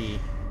therapy.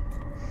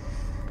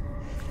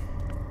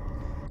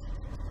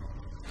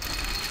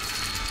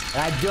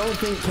 And I don't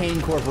think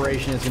Kane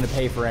Corporation is gonna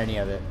pay for any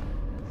of it.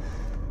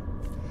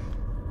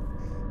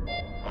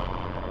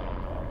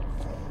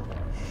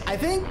 I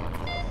think...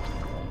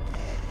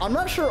 I'm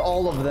not sure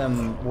all of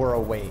them were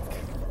awake.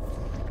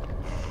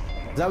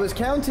 'Cause I was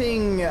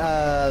counting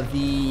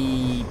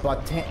the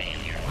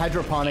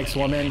hydroponics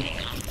woman,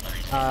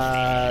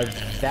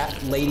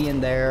 that lady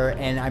in there,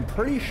 and I'm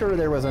pretty sure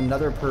there was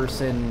another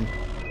person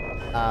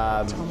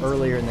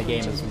earlier in the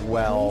game as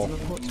well.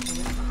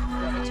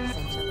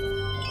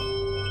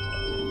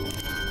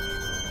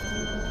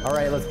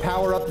 Alright, let's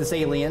power up this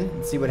alien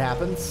and see what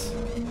happens.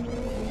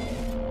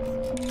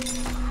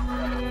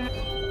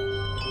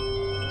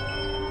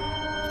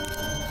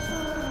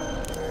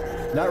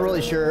 Not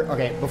really sure.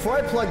 Okay, before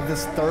I plug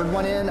this third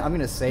one in, I'm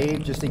gonna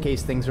save just in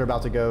case things are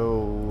about to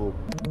go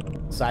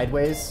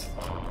sideways.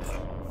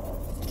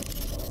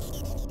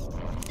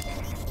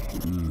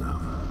 No.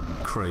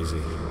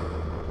 Crazy.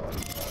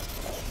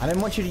 I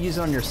didn't want you to use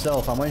it on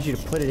yourself. I wanted you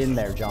to put it in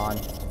there, John.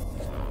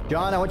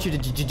 John, I want you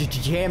to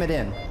jam it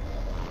in.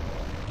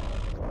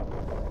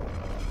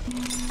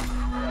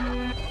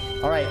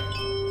 Alright.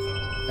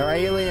 Our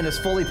alien is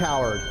fully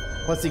powered.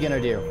 What's he gonna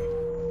do?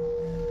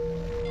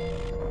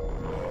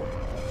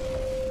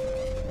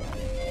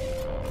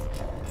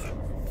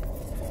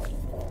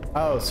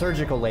 Oh,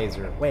 surgical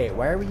laser. Wait,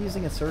 why are we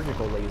using a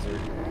surgical laser?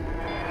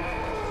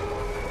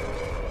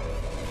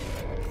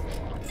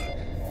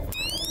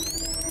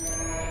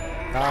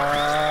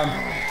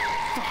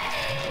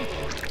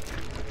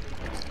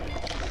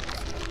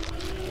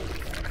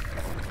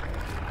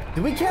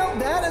 Do we count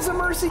that as a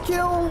mercy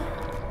kill?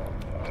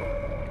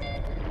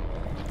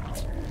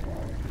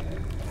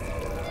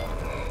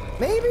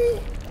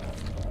 Maybe?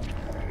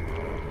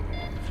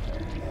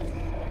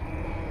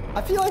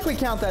 I feel like we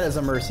count that as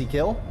a mercy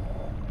kill.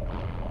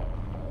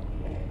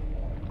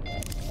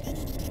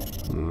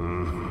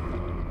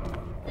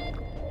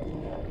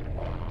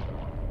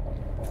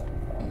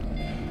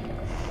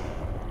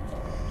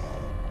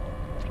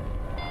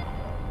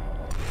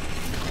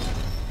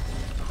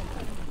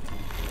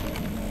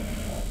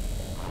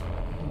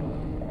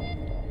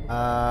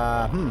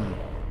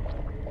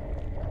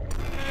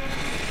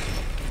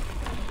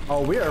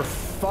 Oh, we are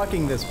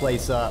fucking this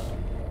place up.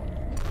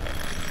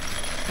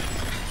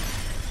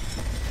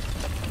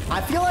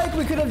 I feel like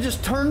we could have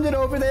just turned it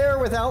over there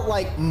without,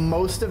 like,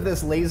 most of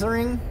this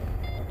lasering.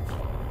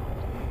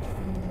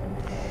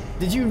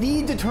 Did you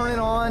need to turn it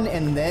on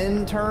and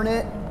then turn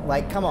it?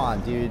 Like, come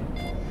on, dude.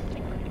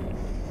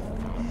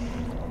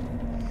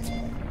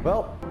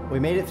 Well, we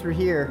made it through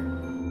here.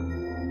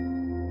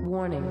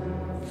 Warning.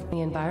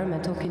 The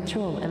environmental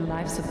control and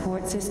life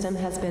support system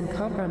has been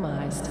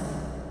compromised.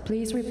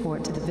 Please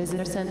report to the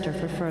visitor center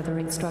for further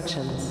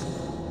instructions.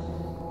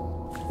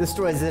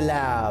 Destroy the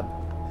lab.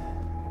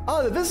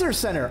 Oh, the visitor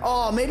center.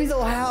 Oh, maybe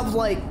they'll have,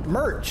 like,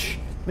 merch.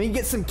 We can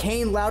get some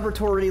Kane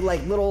Laboratory,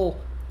 like, little,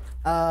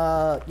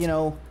 you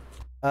know,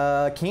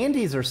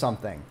 candies or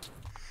something.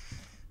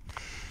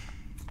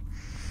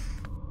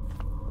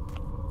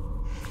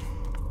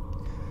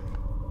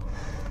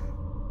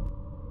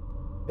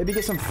 Maybe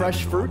get some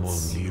fresh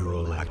fruits.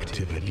 Neural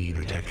activity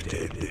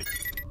detected.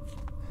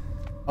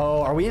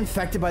 Oh, are we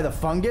infected by the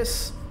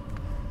fungus?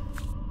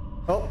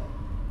 Oh.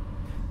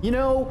 You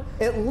know,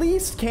 at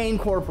least Kane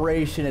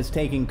Corporation is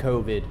taking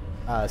COVID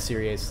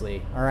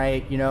seriously, all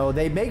right? You know,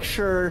 they make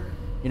sure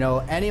You know,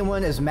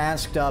 anyone is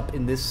masked up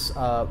in this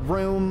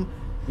room.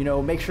 You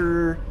know, make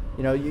sure,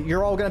 you know,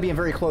 you're all going to be in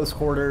very close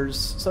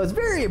quarters. So it's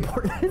very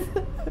important.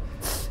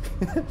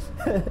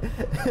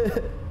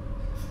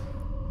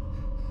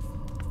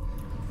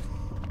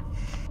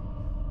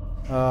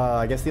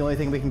 I guess the only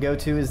thing we can go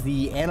to is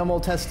the animal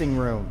testing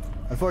room.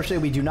 Unfortunately,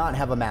 we do not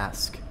have a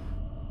mask.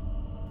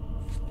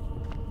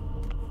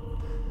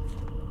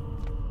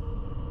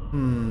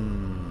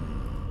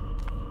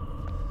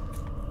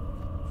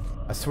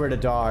 I swear to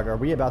dog, are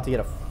we about to get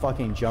a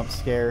fucking jump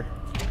scare?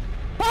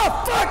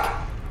 Oh,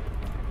 fuck!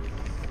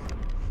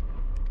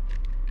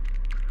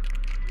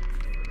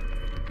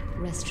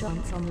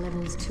 Restaurants on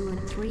levels 2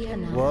 and 3 are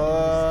now.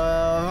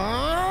 Whoa.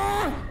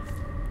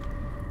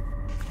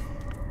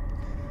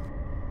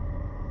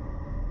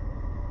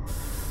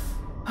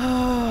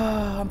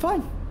 I'm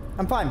fine.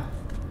 I'm fine.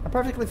 I'm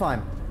perfectly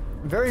fine.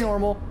 I'm very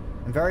normal.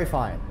 I'm very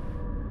fine.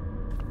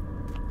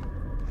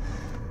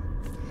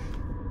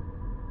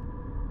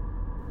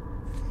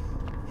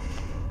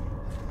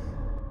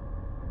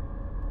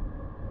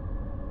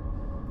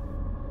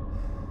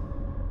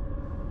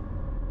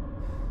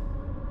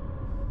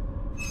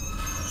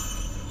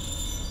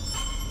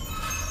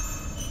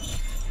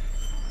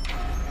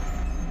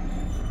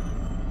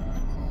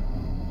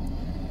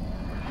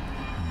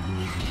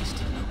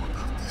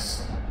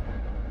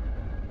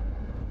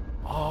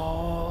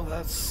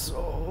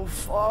 So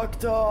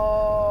fucked up.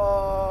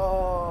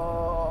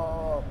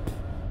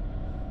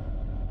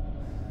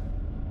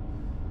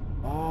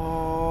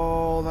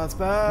 Oh, that's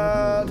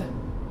bad.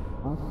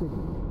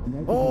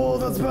 Oh,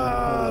 that's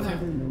bad.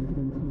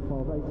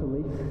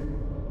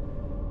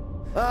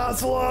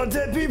 That's a lot of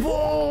dead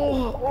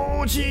people.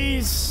 Oh,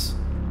 jeez.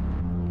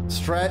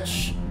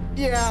 Stretch.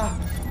 Yeah.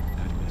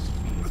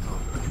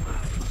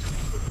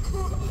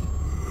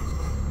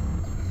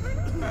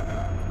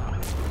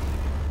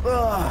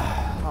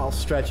 I'll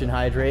stretch and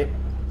hydrate.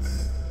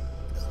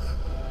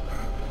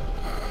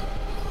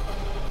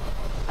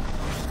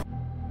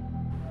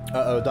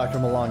 Uh-oh, Dr.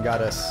 Milan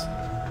got us.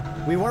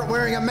 We weren't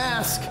wearing a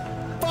mask!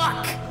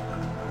 Fuck!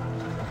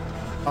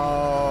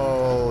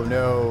 Oh,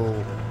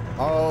 no.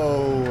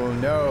 Oh,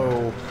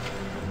 no.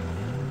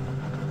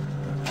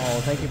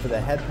 Oh, thank you for the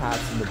head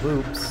pats and the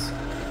boops.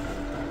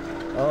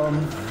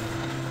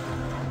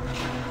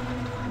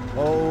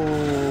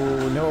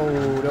 Oh, no,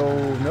 no,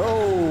 no,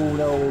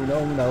 no,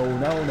 no, no,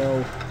 no,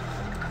 no.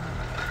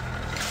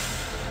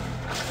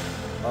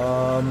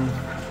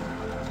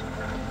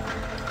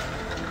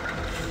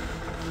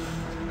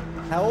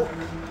 Help?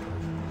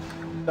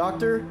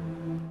 Doctor?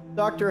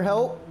 Doctor,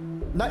 help?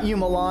 Not you,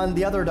 Milan,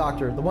 the other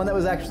doctor. The one that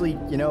was actually,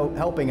 you know,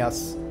 helping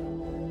us.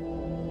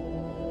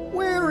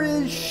 Where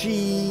is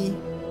she?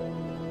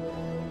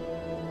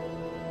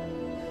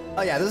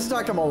 Oh yeah, this is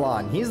Dr.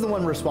 Milan. He's the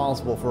one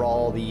responsible for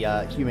all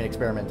the human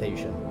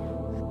experimentation.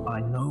 I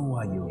know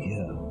why you're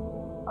here.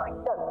 I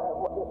don't know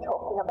what you're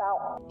talking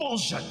about.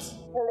 Bullshit!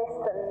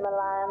 Listen,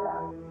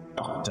 Milan.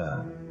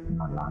 Dr.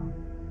 Milan.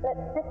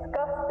 Let's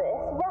discuss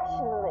this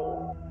rationally.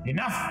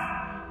 Enough!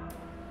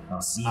 I'll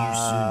see you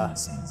soon,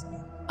 Sensei.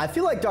 I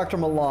feel like Dr.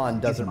 Milan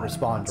doesn't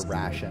respond to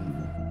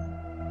ration.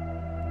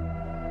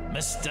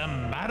 Mr.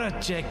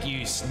 Maracek,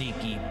 you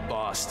sneaky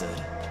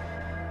bastard.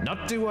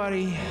 Not to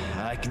worry,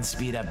 I can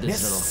speed up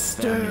this little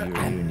family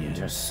reunion.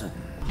 Anderson.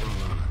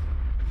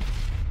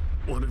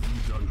 What have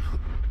you done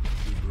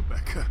with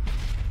Rebecca?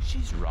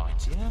 She's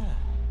right, yeah.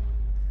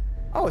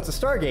 Oh, it's a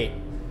Stargate.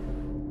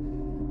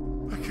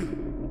 Rebecca.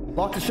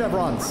 Lock the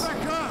chevrons.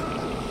 Rebecca!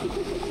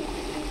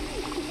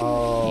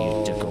 Oh.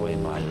 You took away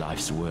my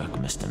life's work,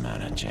 Mr.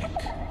 Maracek.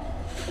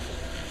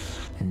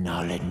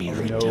 Now let me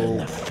return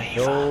the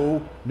favor.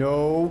 No,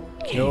 no,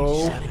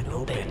 no.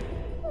 Open.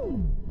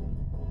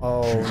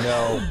 Oh,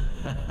 no.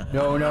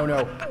 No, no,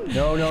 no.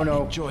 No, no,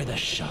 no. Enjoy the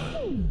show.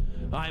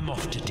 I'm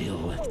off to deal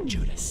with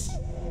Judas.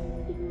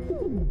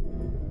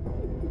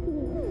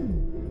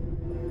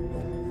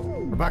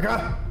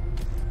 Rebecca?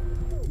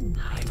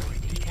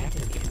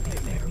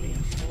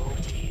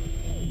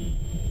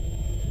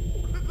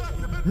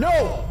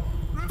 No!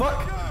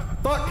 Fuck!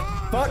 Fuck!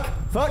 Fuck!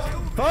 Fuck!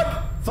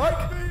 Fuck!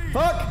 Fuck!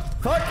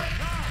 Fuck! Fuck!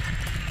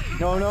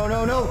 No, no,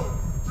 no, no!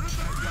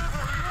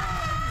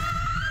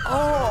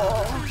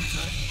 Oh! No!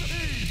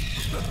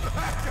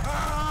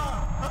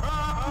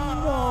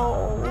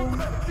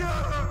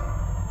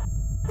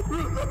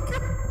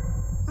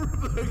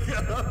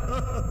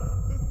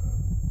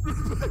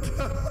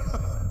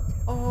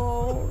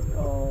 Oh,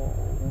 no.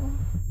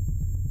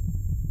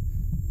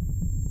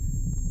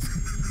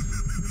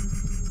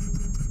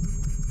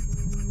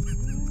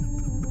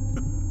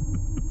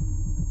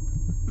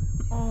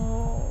 Oh,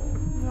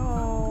 no.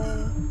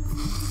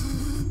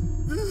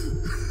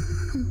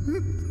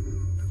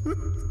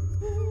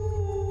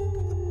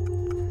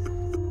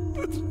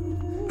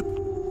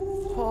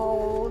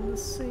 Oh, the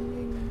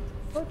singing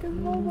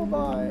fucking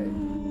lullaby.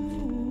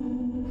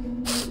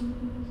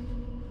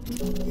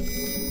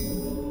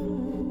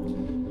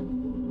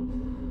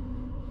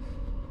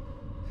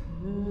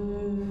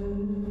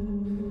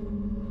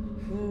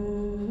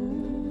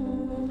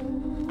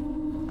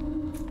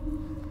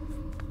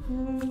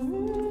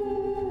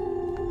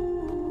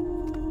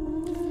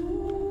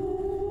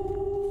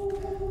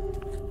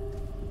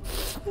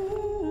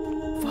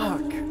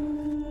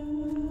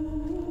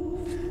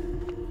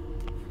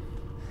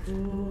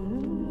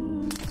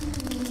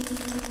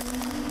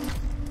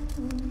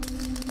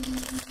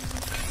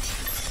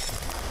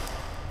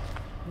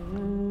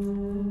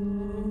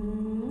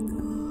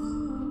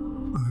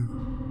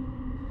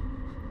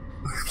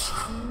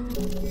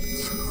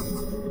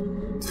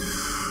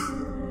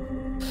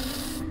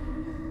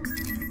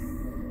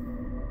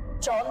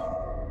 John?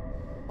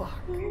 Fuck.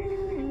 I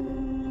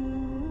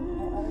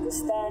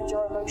understand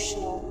you're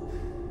emotional.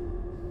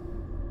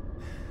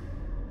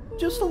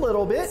 Just a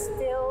little bit.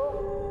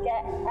 Still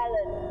get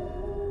Ellen.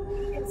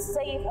 You can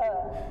save her.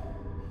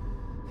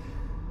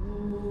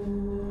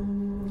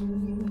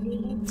 You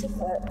need to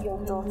put your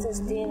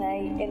daughter's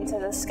DNA into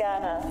the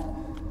scanner.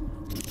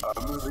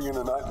 I'm living in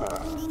a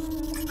nightmare.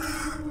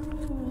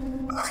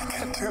 I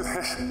can't do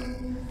this.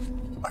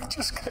 I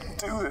just can't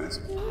do this.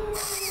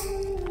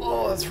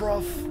 Oh, that's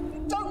rough.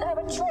 You don't have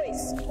a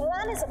choice.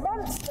 Lan is a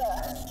monster.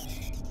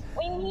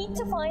 We need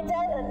to find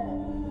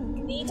Ellen.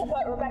 You need to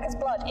put Rebecca's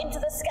blood into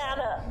the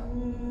scanner.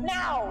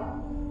 Now!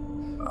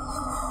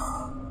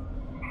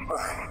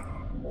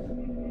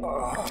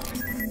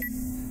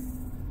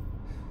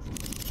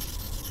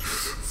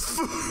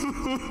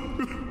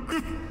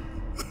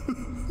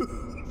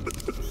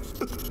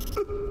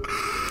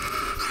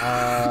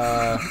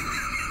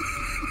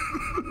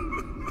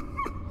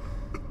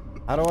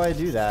 How do I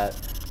do that?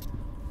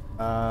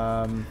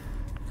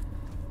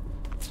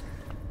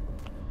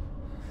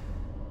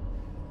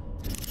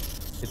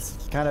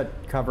 It's kind of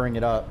covering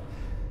it up.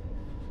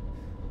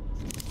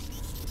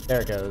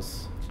 There it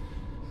goes.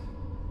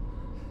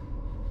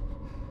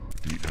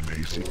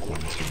 DNA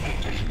sequence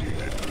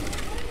initiated.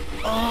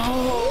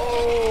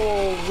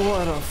 Oh,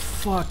 what a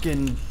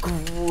fucking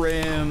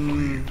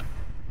grim.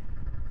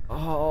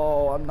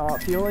 Oh, I'm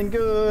not feeling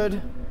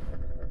good.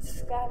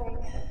 Scanning.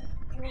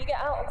 Can you get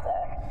out of there?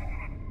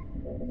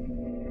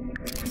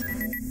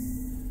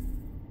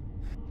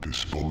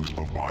 Dispose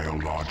of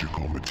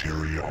biological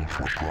material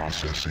for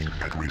processing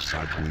at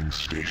recycling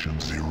station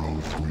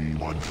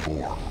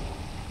 0314.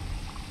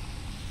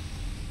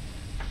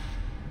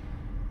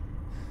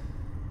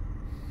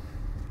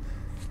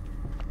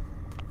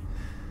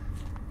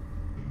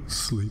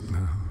 Sleep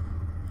now,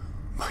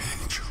 my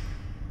angel.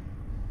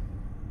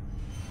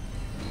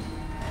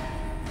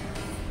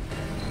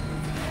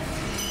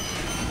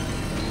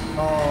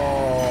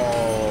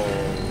 Oh,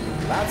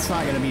 that's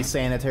not gonna be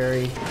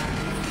sanitary.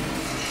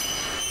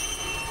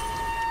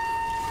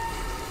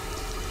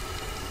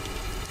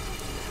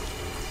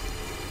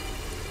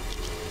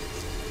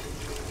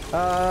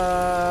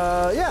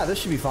 Yeah, this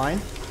should be fine.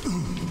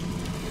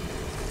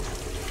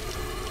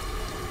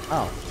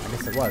 Oh, I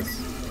guess it was.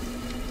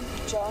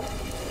 John?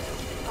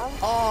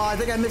 Oh, I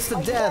think I missed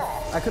the death.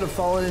 I could have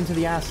fallen into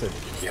the acid.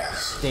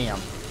 Yes. Damn.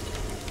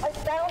 I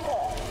found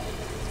her.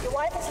 Your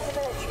wife is in the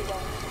military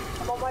then.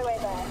 I'm on my way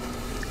there.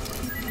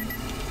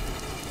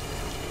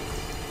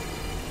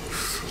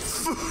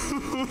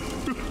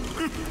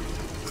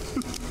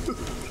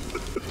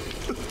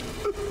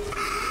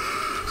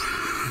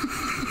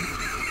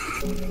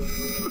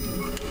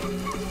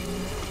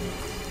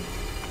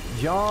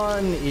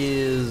 John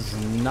is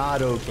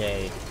not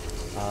okay,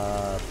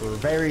 for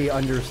very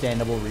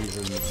understandable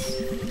reasons.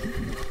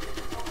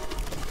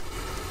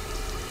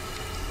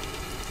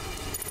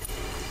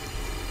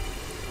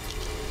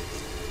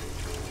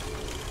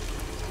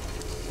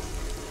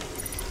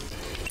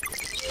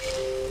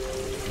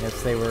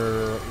 Guess they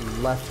were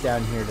left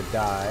down here to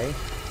die.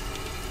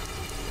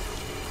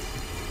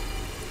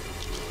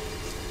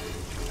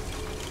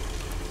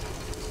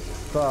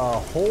 A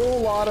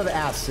whole lot of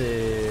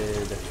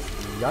acid.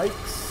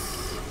 Yikes.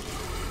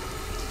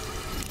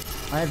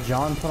 I have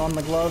John put on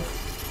the glove.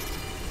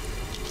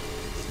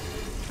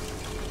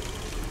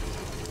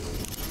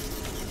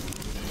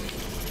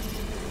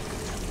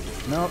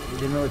 Nope, he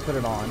didn't really put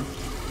it on.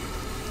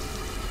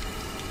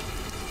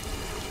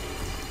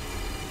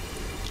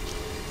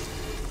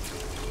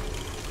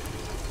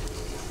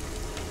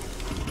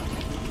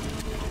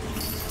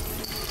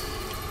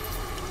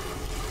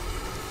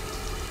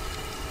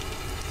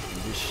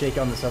 Just shake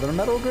on this other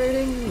metal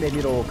grating, maybe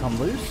it'll come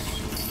loose.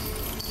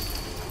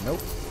 Nope.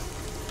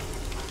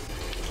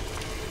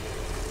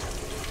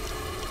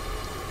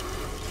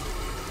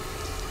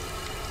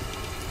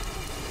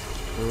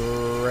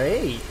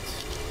 Great.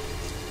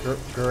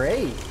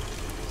 Great.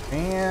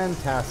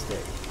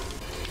 Fantastic.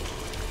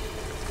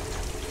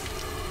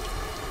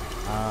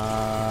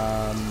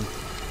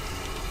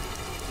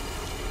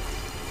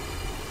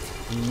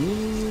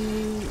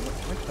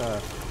 What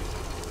the?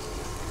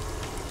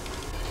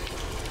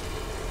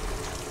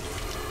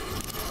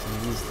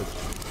 Use the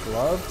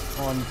glove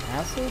on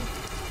acid?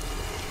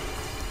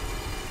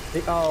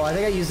 Oh, I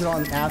think I use it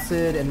on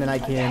acid, and then I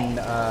can,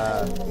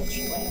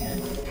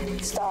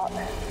 Stop.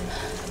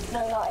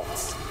 No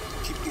lights.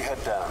 Keep your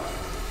head down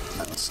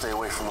and stay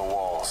away from the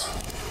walls.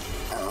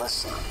 And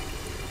listen,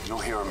 you'll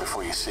hear him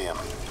before you see him.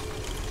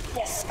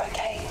 Yes,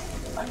 okay.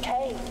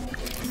 Okay.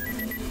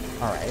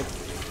 Alright.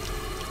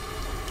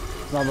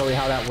 It's not really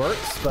how that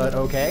works, but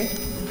okay.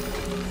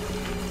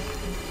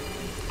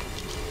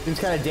 Seems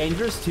kind of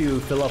dangerous to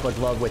fill up a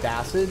glove with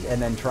acid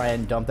and then try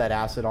and dump that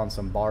acid on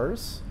some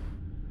bars.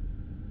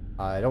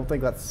 I don't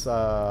think that's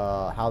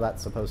how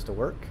that's supposed to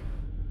work.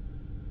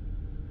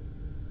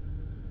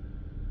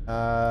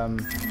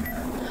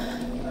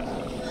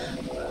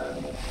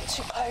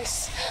 Too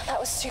close. That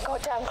was too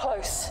goddamn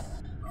close.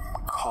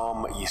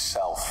 Calm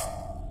yourself.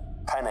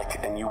 Panic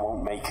and you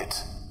won't make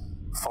it.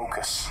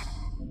 Focus.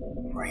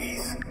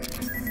 Breathe.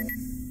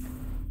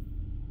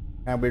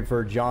 Kind of weird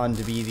for John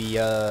to be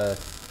the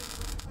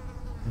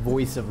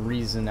voice of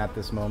reason at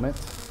this moment.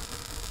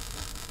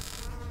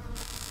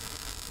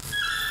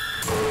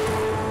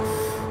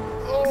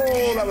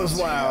 Oh, that was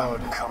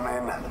loud. Come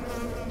in. I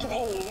can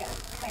hear you.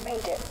 I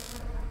made it.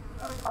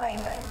 I'm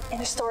in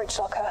a storage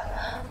locker.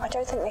 I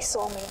don't think they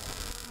saw me.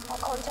 I'll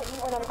contact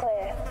you when I'm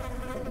clear.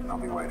 I'll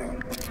be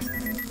waiting.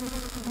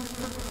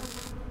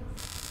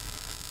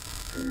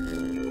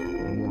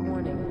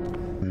 Warning.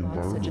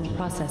 Oxygen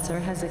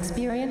processor has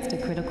experienced a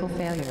critical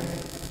failure.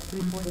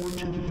 Report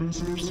to the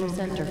visitor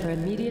center for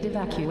immediate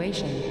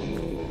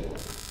evacuation.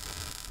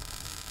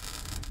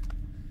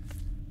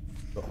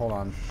 But hold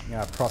on.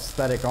 Yeah,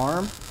 prosthetic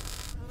arm.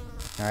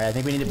 Alright, I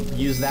think we need to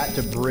use that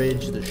to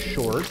bridge the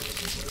short.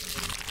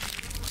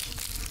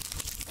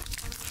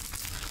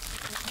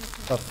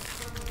 The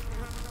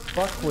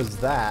fuck was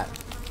that?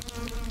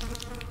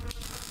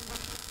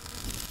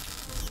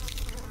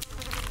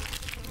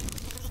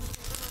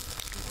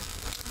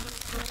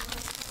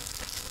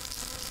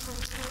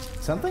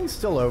 Something's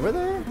still over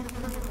there?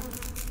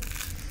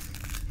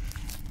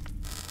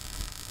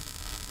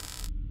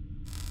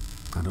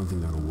 I don't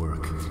think that'll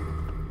work.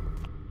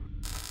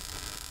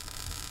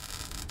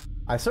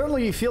 I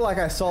certainly feel like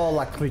I saw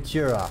La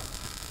Creatura.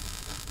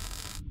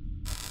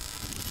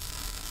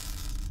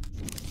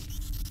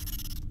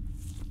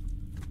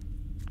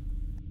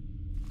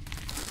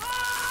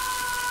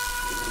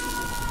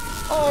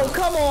 Oh,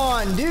 come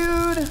on,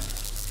 dude!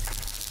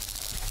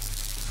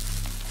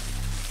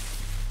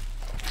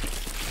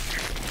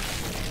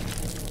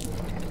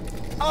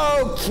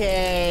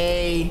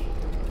 Okay.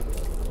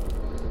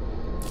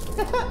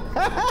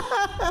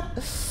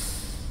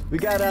 We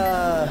got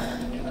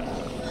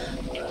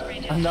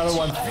another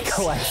one for the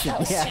collection.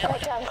 Yeah.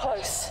 Damn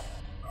close.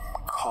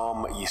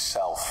 Calm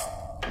yourself.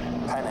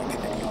 Panic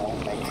and you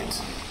won't make it.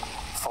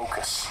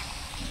 Focus.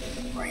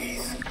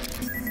 Breathe.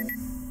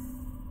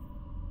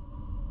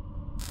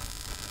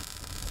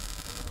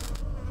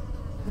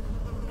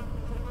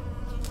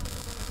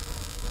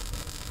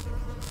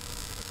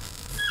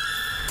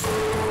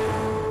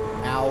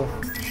 Ow.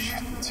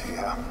 Shit,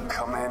 Tia.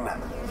 Come in.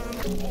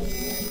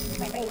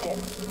 I made it.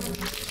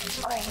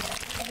 I'm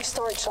in a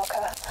storage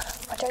locker.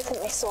 I don't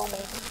think they saw me.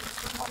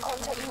 I'll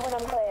contact you when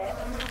I'm clear.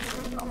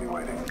 I'll be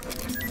waiting.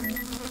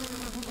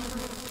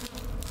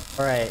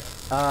 Alright,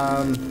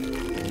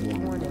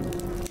 Warning.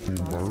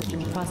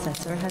 Oxygen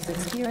processor has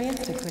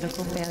experienced a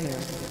critical failure.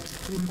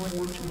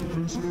 Report to the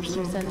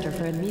visitor center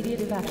for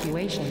immediate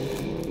evacuation.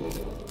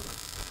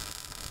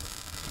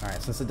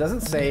 Alright, since it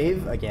doesn't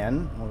save,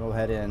 again, we'll go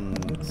ahead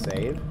and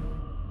save.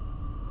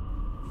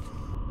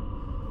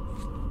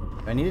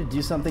 Do I need to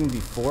do something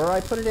before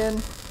I put it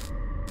in?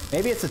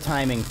 Maybe it's a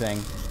timing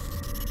thing.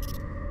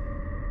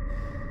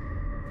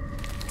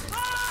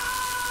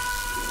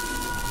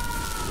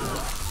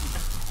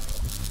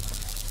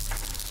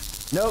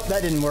 Nope,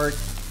 that didn't work.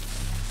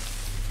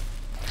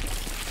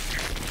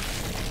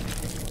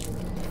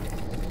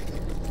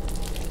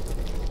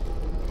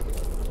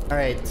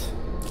 Alright.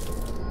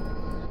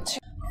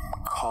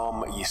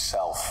 Calm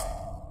yourself.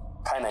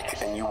 Panic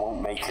and you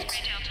won't make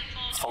it.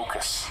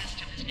 Focus.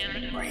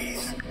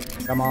 Breathe.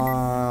 Come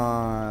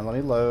on. Let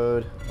me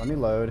load. Let me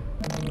load.